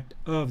conduct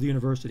of the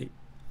university,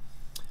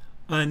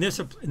 and this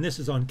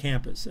is on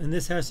campus, and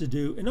this has to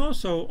do, and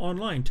also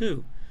online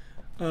too,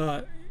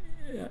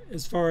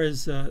 as far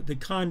as the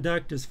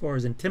conduct, as far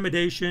as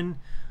intimidation,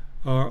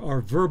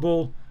 or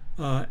verbal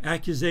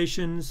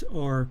accusations,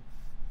 or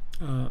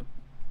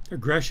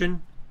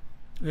aggression.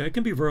 It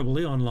can be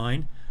verbally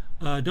online.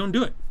 Don't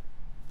do it.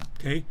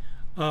 Okay,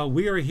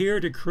 we are here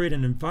to create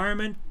an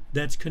environment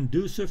that's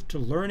conducive to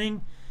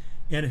learning,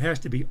 and it has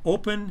to be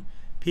open.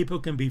 People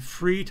can be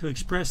free to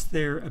express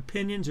their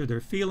opinions or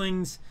their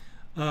feelings,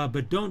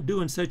 but don't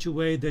do in such a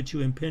way that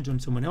you impinge on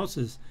someone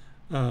else's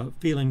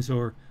feelings,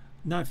 or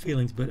not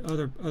feelings, but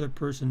other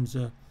persons.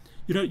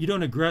 You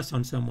don't aggress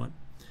on someone.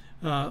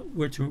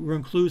 We're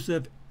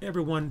inclusive.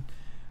 Everyone,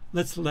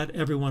 let's let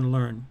everyone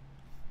learn.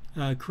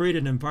 Create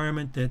an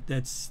environment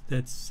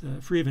that's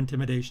free of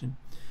intimidation.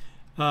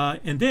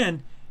 And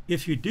then,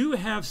 if you do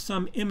have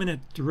some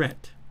imminent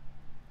threat,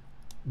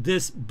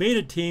 this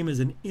beta team is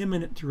an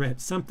imminent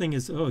threat. Something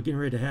is getting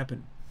ready to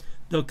happen.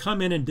 They'll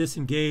come in and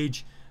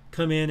disengage,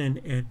 come in and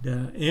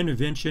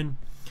intervention.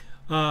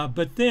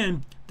 But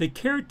then the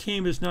care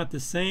team is not the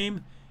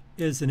same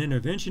as an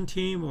intervention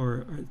team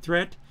or a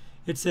threat.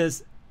 It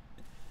says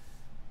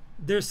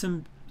there's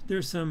some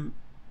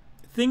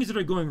things that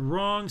are going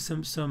wrong,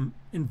 some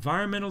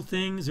environmental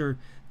things, or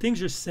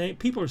things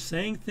people are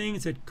saying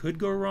things that could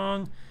go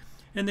wrong,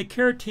 and the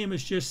care team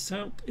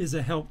is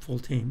a helpful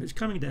team. It's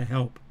coming to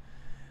help.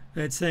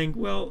 It's saying,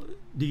 well,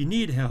 do you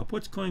need help?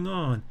 What's going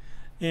on?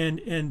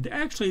 And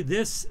actually,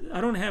 this,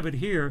 I don't have it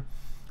here.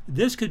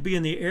 This could be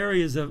in the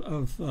areas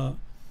of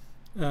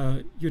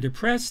you're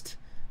depressed.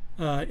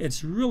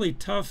 It's really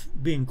tough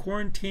being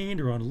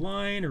quarantined or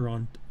online or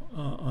on,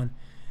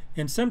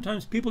 and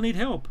sometimes people need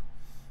help.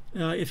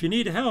 If you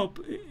need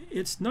help,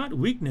 it's not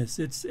weakness.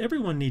 It's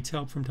everyone needs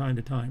help from time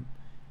to time.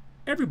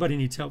 Everybody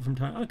needs help from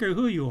time. I don't care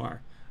who you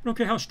are. I don't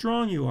care how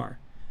strong you are.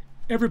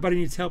 Everybody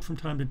needs help from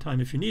time to time.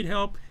 If you need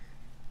help,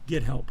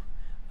 get help,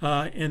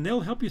 and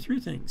they'll help you through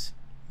things.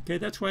 Okay,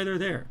 that's why they're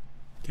there.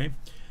 Okay,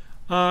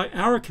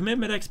 our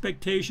commitment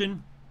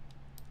expectation.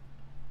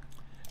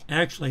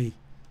 Actually,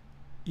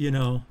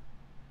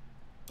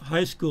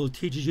 high school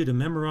teaches you to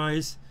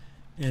memorize,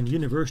 and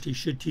university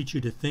should teach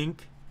you to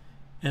think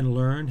and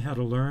learn how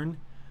to learn.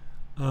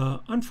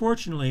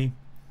 Unfortunately,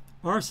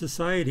 our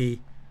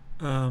society,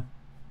 I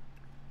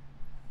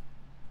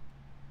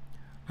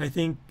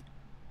think,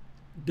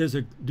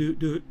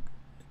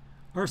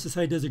 our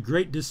society does a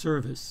great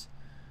disservice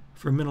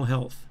for mental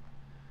health.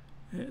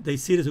 They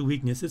see it as a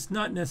weakness. It's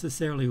not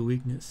necessarily a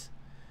weakness.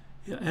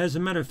 As a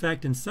matter of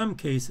fact, in some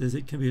cases,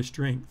 it can be a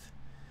strength.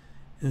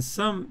 And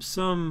some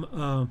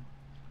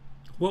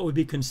what would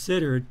be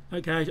considered,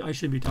 okay, I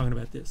shouldn't be talking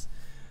about this.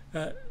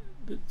 But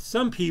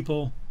some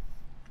people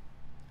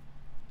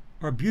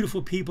are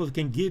beautiful people that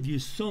can give you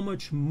so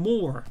much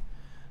more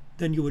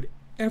than you would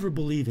ever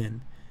believe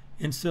in.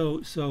 And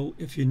so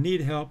if you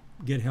need help,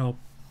 get help.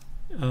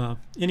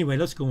 Anyway,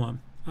 let's go on.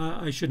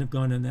 I shouldn't have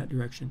gone in that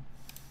direction.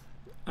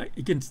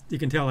 You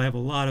can tell I have a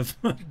lot of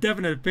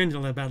definite opinions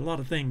about a lot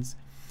of things.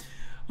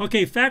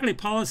 Okay, faculty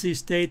policies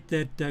state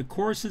that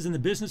courses in the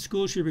business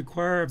school should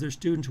require of their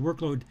students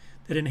workload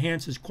that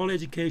enhances quality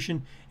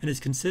education and is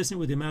consistent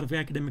with the amount of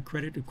academic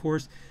credit of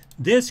course.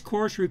 This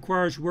course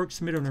requires work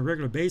submitted on a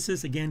regular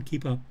basis. Again,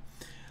 keep up.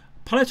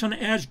 Pilots on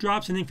ads,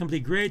 drops, and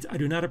incomplete grades. I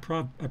do not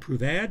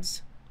approve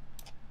ads.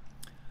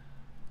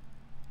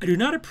 I do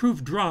not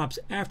approve drops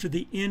after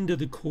the end of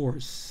the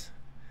course.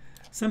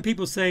 Some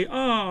people say,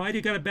 oh, I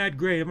got a bad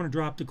grade, I'm going to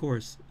drop the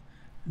course.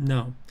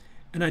 No.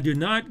 And I do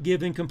not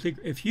give incomplete.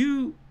 If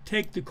you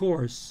take the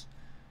course,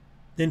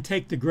 then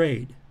take the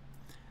grade.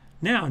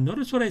 Now,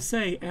 notice what I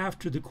say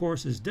after the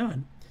course is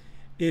done.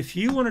 If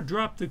you want to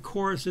drop the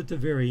course at the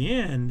very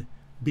end,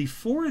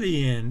 before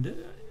the end,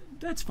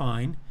 that's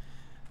fine.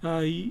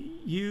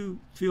 You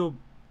feel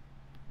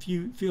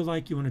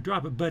like you want to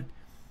drop it, but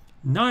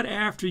not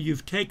after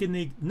you've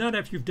taken not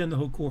after you've done the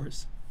whole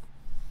course.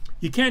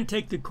 You can't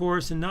take the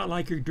course and not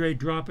like your grade,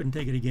 drop it and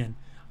take it again.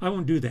 I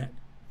won't do that.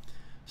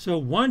 So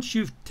once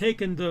you've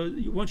taken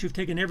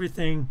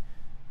everything,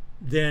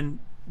 then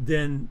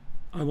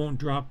I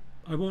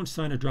won't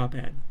sign a drop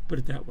ad. Put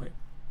it that way.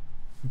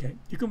 Okay.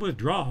 You can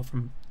withdraw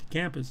from the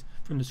campus,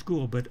 from the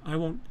school, but I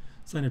won't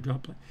sign a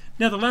drop plan.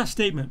 Now the last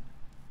statement.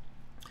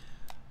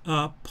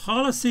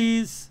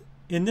 Policies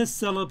in this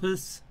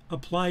syllabus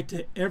apply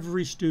to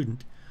every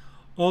student.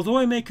 Although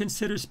I may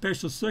consider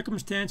special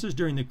circumstances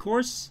during the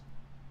course,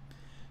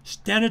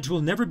 standards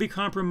will never be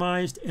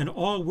compromised, and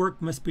all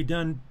work must be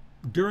done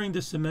during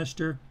the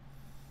semester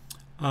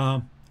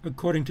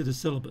according to the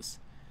syllabus.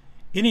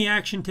 Any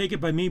action taken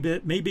by me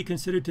that may be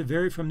considered to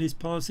vary from these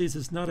policies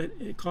is not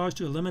a cause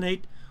to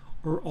eliminate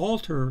or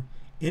alter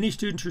any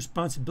student's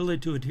responsibility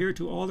to adhere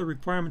to all the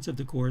requirements of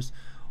the course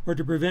or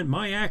to prevent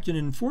my action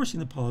in enforcing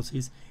the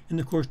policies in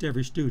the course to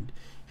every student.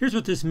 Here's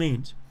what this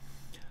means.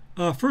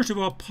 First of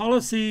all,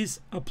 policies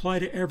apply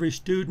to every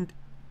student,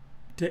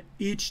 to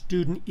each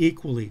student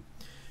equally.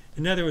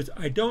 In other words,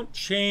 I don't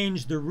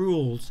change the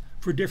rules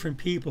for different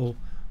people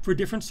for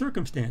different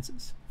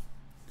circumstances.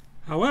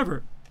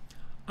 However,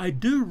 I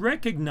do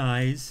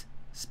recognize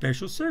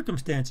special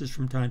circumstances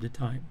from time to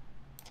time.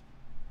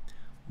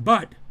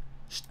 But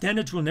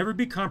standards will never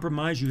be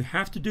compromised. You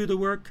have to do the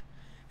work,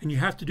 and you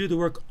have to do the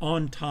work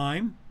on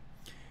time,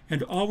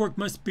 and all work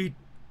must be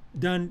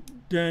done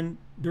during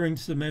the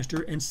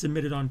semester and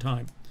submitted on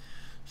time.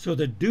 So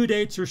the due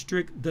dates are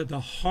strict. The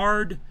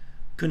hard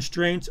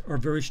constraints are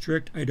very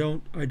strict. I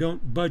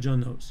don't budge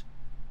on those.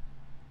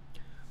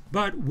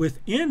 But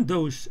within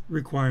those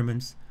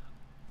requirements,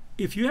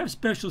 if you have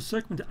special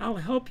circumstances, I'll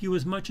help you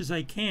as much as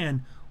I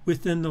can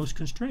within those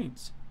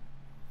constraints.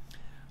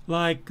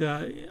 Like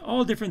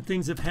all different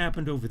things have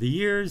happened over the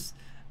years,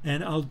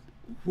 and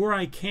where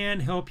I can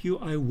help you,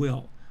 I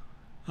will.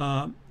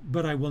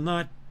 But I will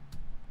not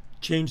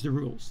change the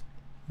rules.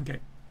 Okay.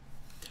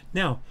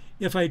 Now,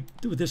 if I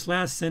do this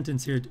last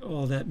sentence here,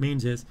 all that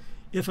means is,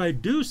 if I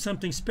do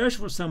something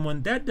special for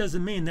someone, that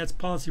doesn't mean that's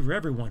policy for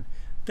everyone.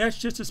 That's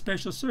just a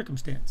special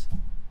circumstance.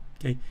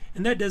 Okay,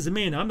 and that doesn't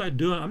mean I'm not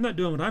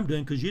doing what I'm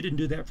doing because you didn't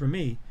do that for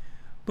me.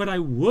 But I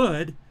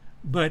would.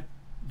 But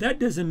that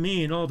doesn't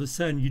mean all of a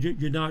sudden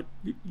you're not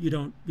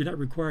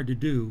required to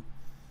do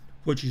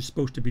what you're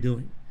supposed to be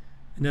doing.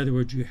 In other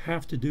words, you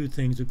have to do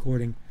things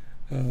according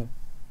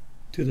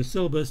to the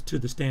syllabus, to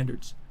the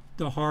standards,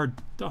 the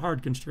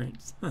hard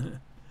constraints.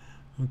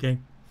 Okay.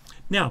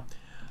 Now,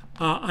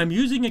 I'm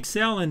using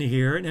Excel in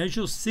here, and as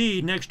you'll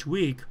see next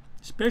week,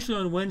 especially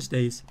on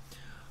Wednesdays,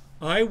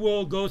 I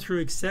will go through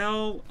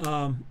Excel.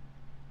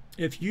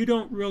 If you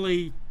don't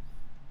really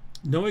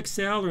know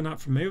Excel or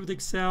not familiar with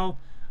Excel,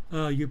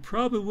 you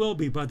probably will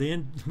be by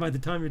the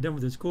time you're done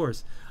with this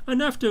course.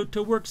 Enough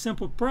to work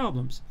simple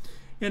problems.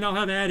 And I'll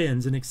have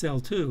add-ins in Excel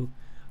too.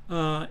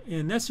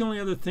 And that's the only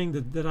other thing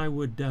that I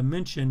would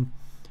mention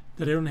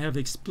that I don't have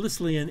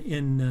explicitly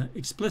in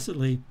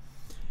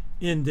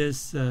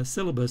this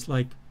syllabus,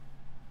 like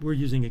we're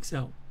using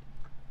Excel.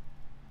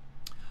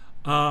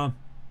 Oh,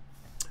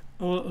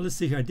 let's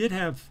see here. I did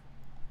have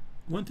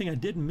one thing I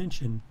didn't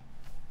mention.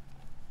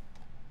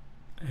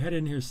 I had it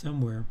in here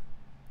somewhere.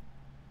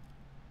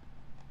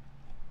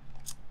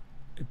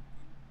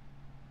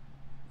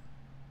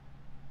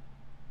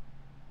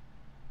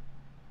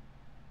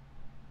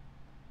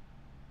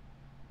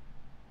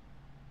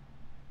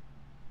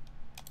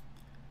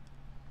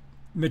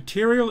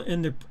 Material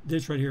in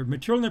this right here.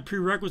 Material in the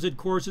prerequisite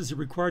courses are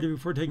required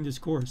before taking this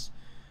course.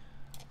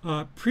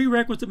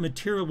 Prerequisite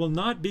material will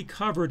not be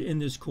covered in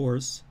this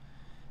course,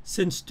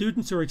 since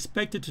students are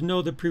expected to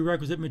know the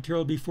prerequisite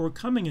material before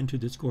coming into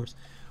this course.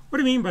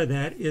 What I mean by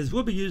that is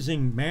we'll be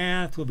using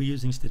math, we'll be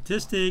using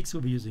statistics,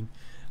 we'll be using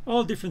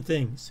all different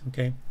things,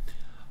 okay?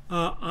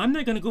 I'm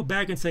not going to go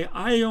back and say,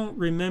 I don't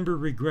remember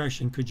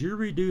regression. Could you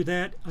redo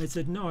that? I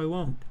said, no, I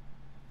won't.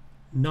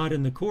 Not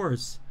in the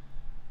course,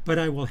 but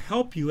I will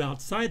help you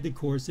outside the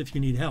course if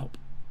you need help,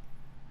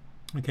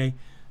 okay?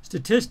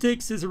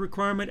 Statistics is a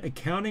requirement,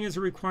 accounting is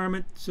a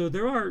requirement, so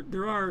there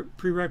are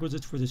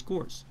prerequisites for this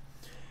course.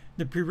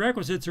 The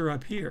prerequisites are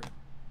up here.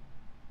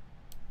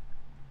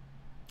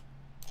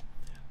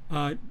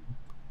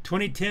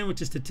 2010,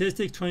 which is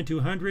statistics,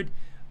 2200,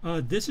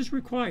 this is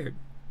required.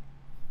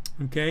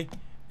 Okay,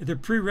 they're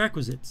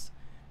prerequisites.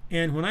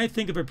 And when I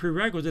think of a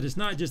prerequisite, it's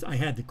not just I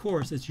had the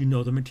course, it's you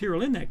know the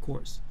material in that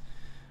course.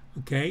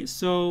 Okay,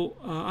 so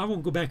I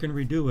won't go back and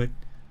redo it.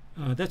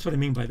 That's what I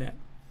mean by that.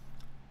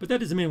 But that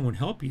doesn't mean it won't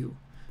help you.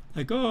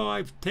 Like, oh,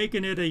 I've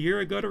taken it a year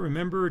ago to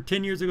remember,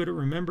 10 years ago to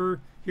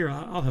remember. Here,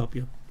 I'll help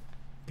you.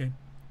 Okay,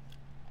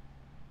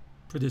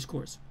 for this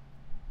course.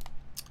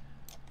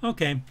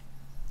 Okay,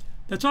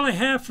 that's all I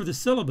have for the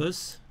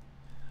syllabus.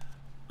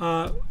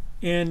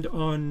 And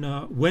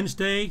on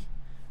Wednesday,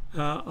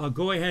 I'll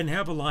go ahead and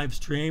have a live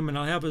stream, and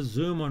I'll have a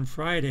Zoom on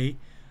Friday.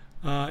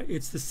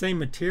 It's the same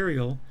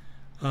material.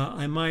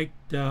 I might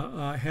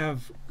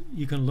have,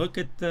 you can look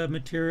at the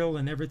material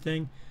and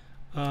everything.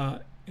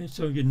 And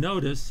so you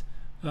notice,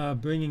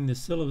 bringing the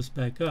syllabus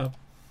back up,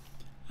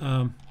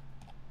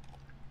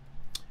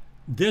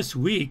 this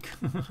week,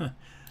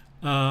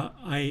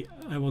 I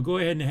will go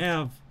ahead and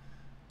have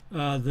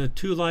the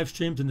 2 live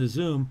streams in the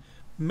Zoom,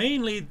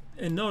 mainly,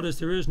 and notice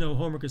there is no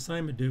homework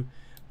assignment due,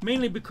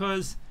 mainly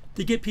because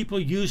to get people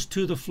used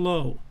to the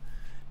flow,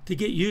 to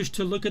get used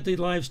to look at the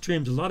live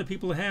streams. A lot of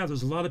people have.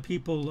 There's a lot of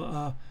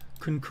people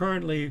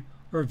concurrently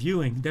are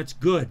viewing. That's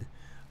good.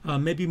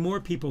 Maybe more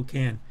people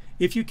can,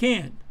 if you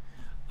can.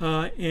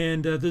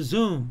 And the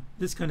Zoom,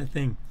 this kind of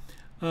thing.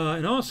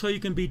 And also you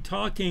can be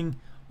talking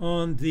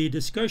on the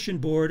discussion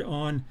board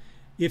on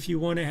if you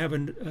want to have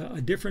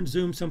a different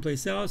Zoom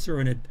someplace else, or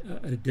an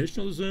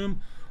additional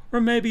Zoom, or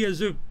maybe a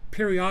Zoom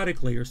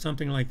periodically or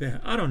something like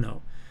that. I don't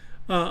know.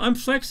 I'm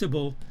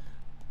flexible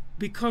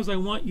because I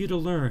want you to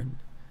learn.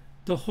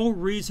 The whole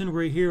reason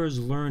we're here is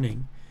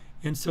learning.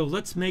 And so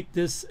let's make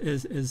this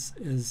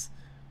as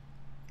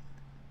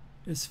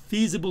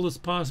feasible as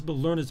possible.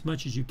 Learn as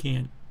much as you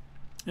can.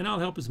 And I'll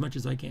help as much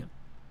as I can.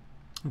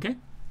 Okay?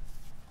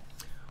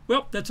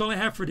 Well, that's all I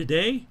have for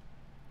today.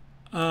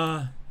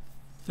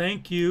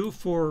 Thank you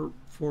for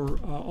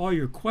all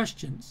your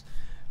questions.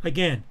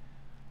 Again,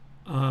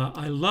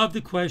 I love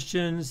the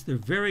questions. They're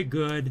very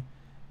good.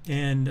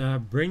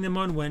 And bring them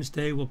on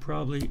Wednesday. We'll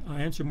probably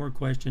answer more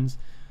questions.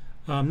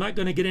 I'm not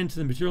going to get into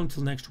the material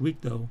until next week,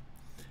 though.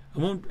 I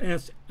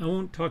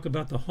won't talk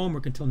about the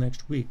homework until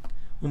next week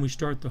when we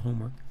start the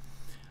homework.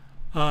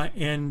 But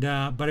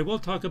I will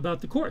talk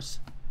about the course,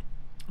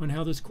 on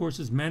how this course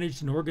is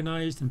managed and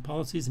organized, and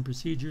policies and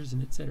procedures,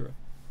 and etc.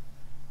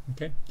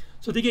 Okay,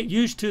 so to get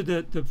used to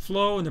the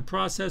flow and the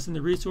process and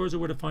the resource, or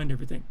where to find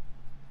everything.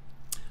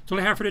 That's all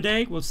I have for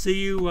today. We'll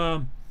see you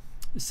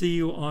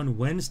on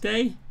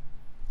Wednesday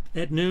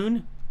at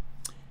noon,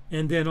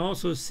 and then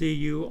also see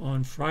you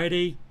on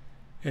Friday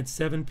at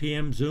 7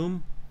 p.m.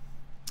 Zoom,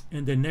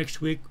 and then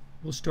next week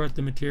we'll start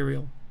the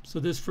material. So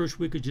this first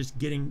week is just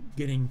getting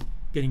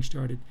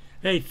started.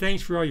 Hey,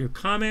 thanks for all your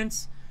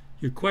comments,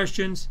 your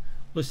questions.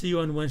 We'll see you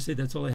on Wednesday. That's all I have.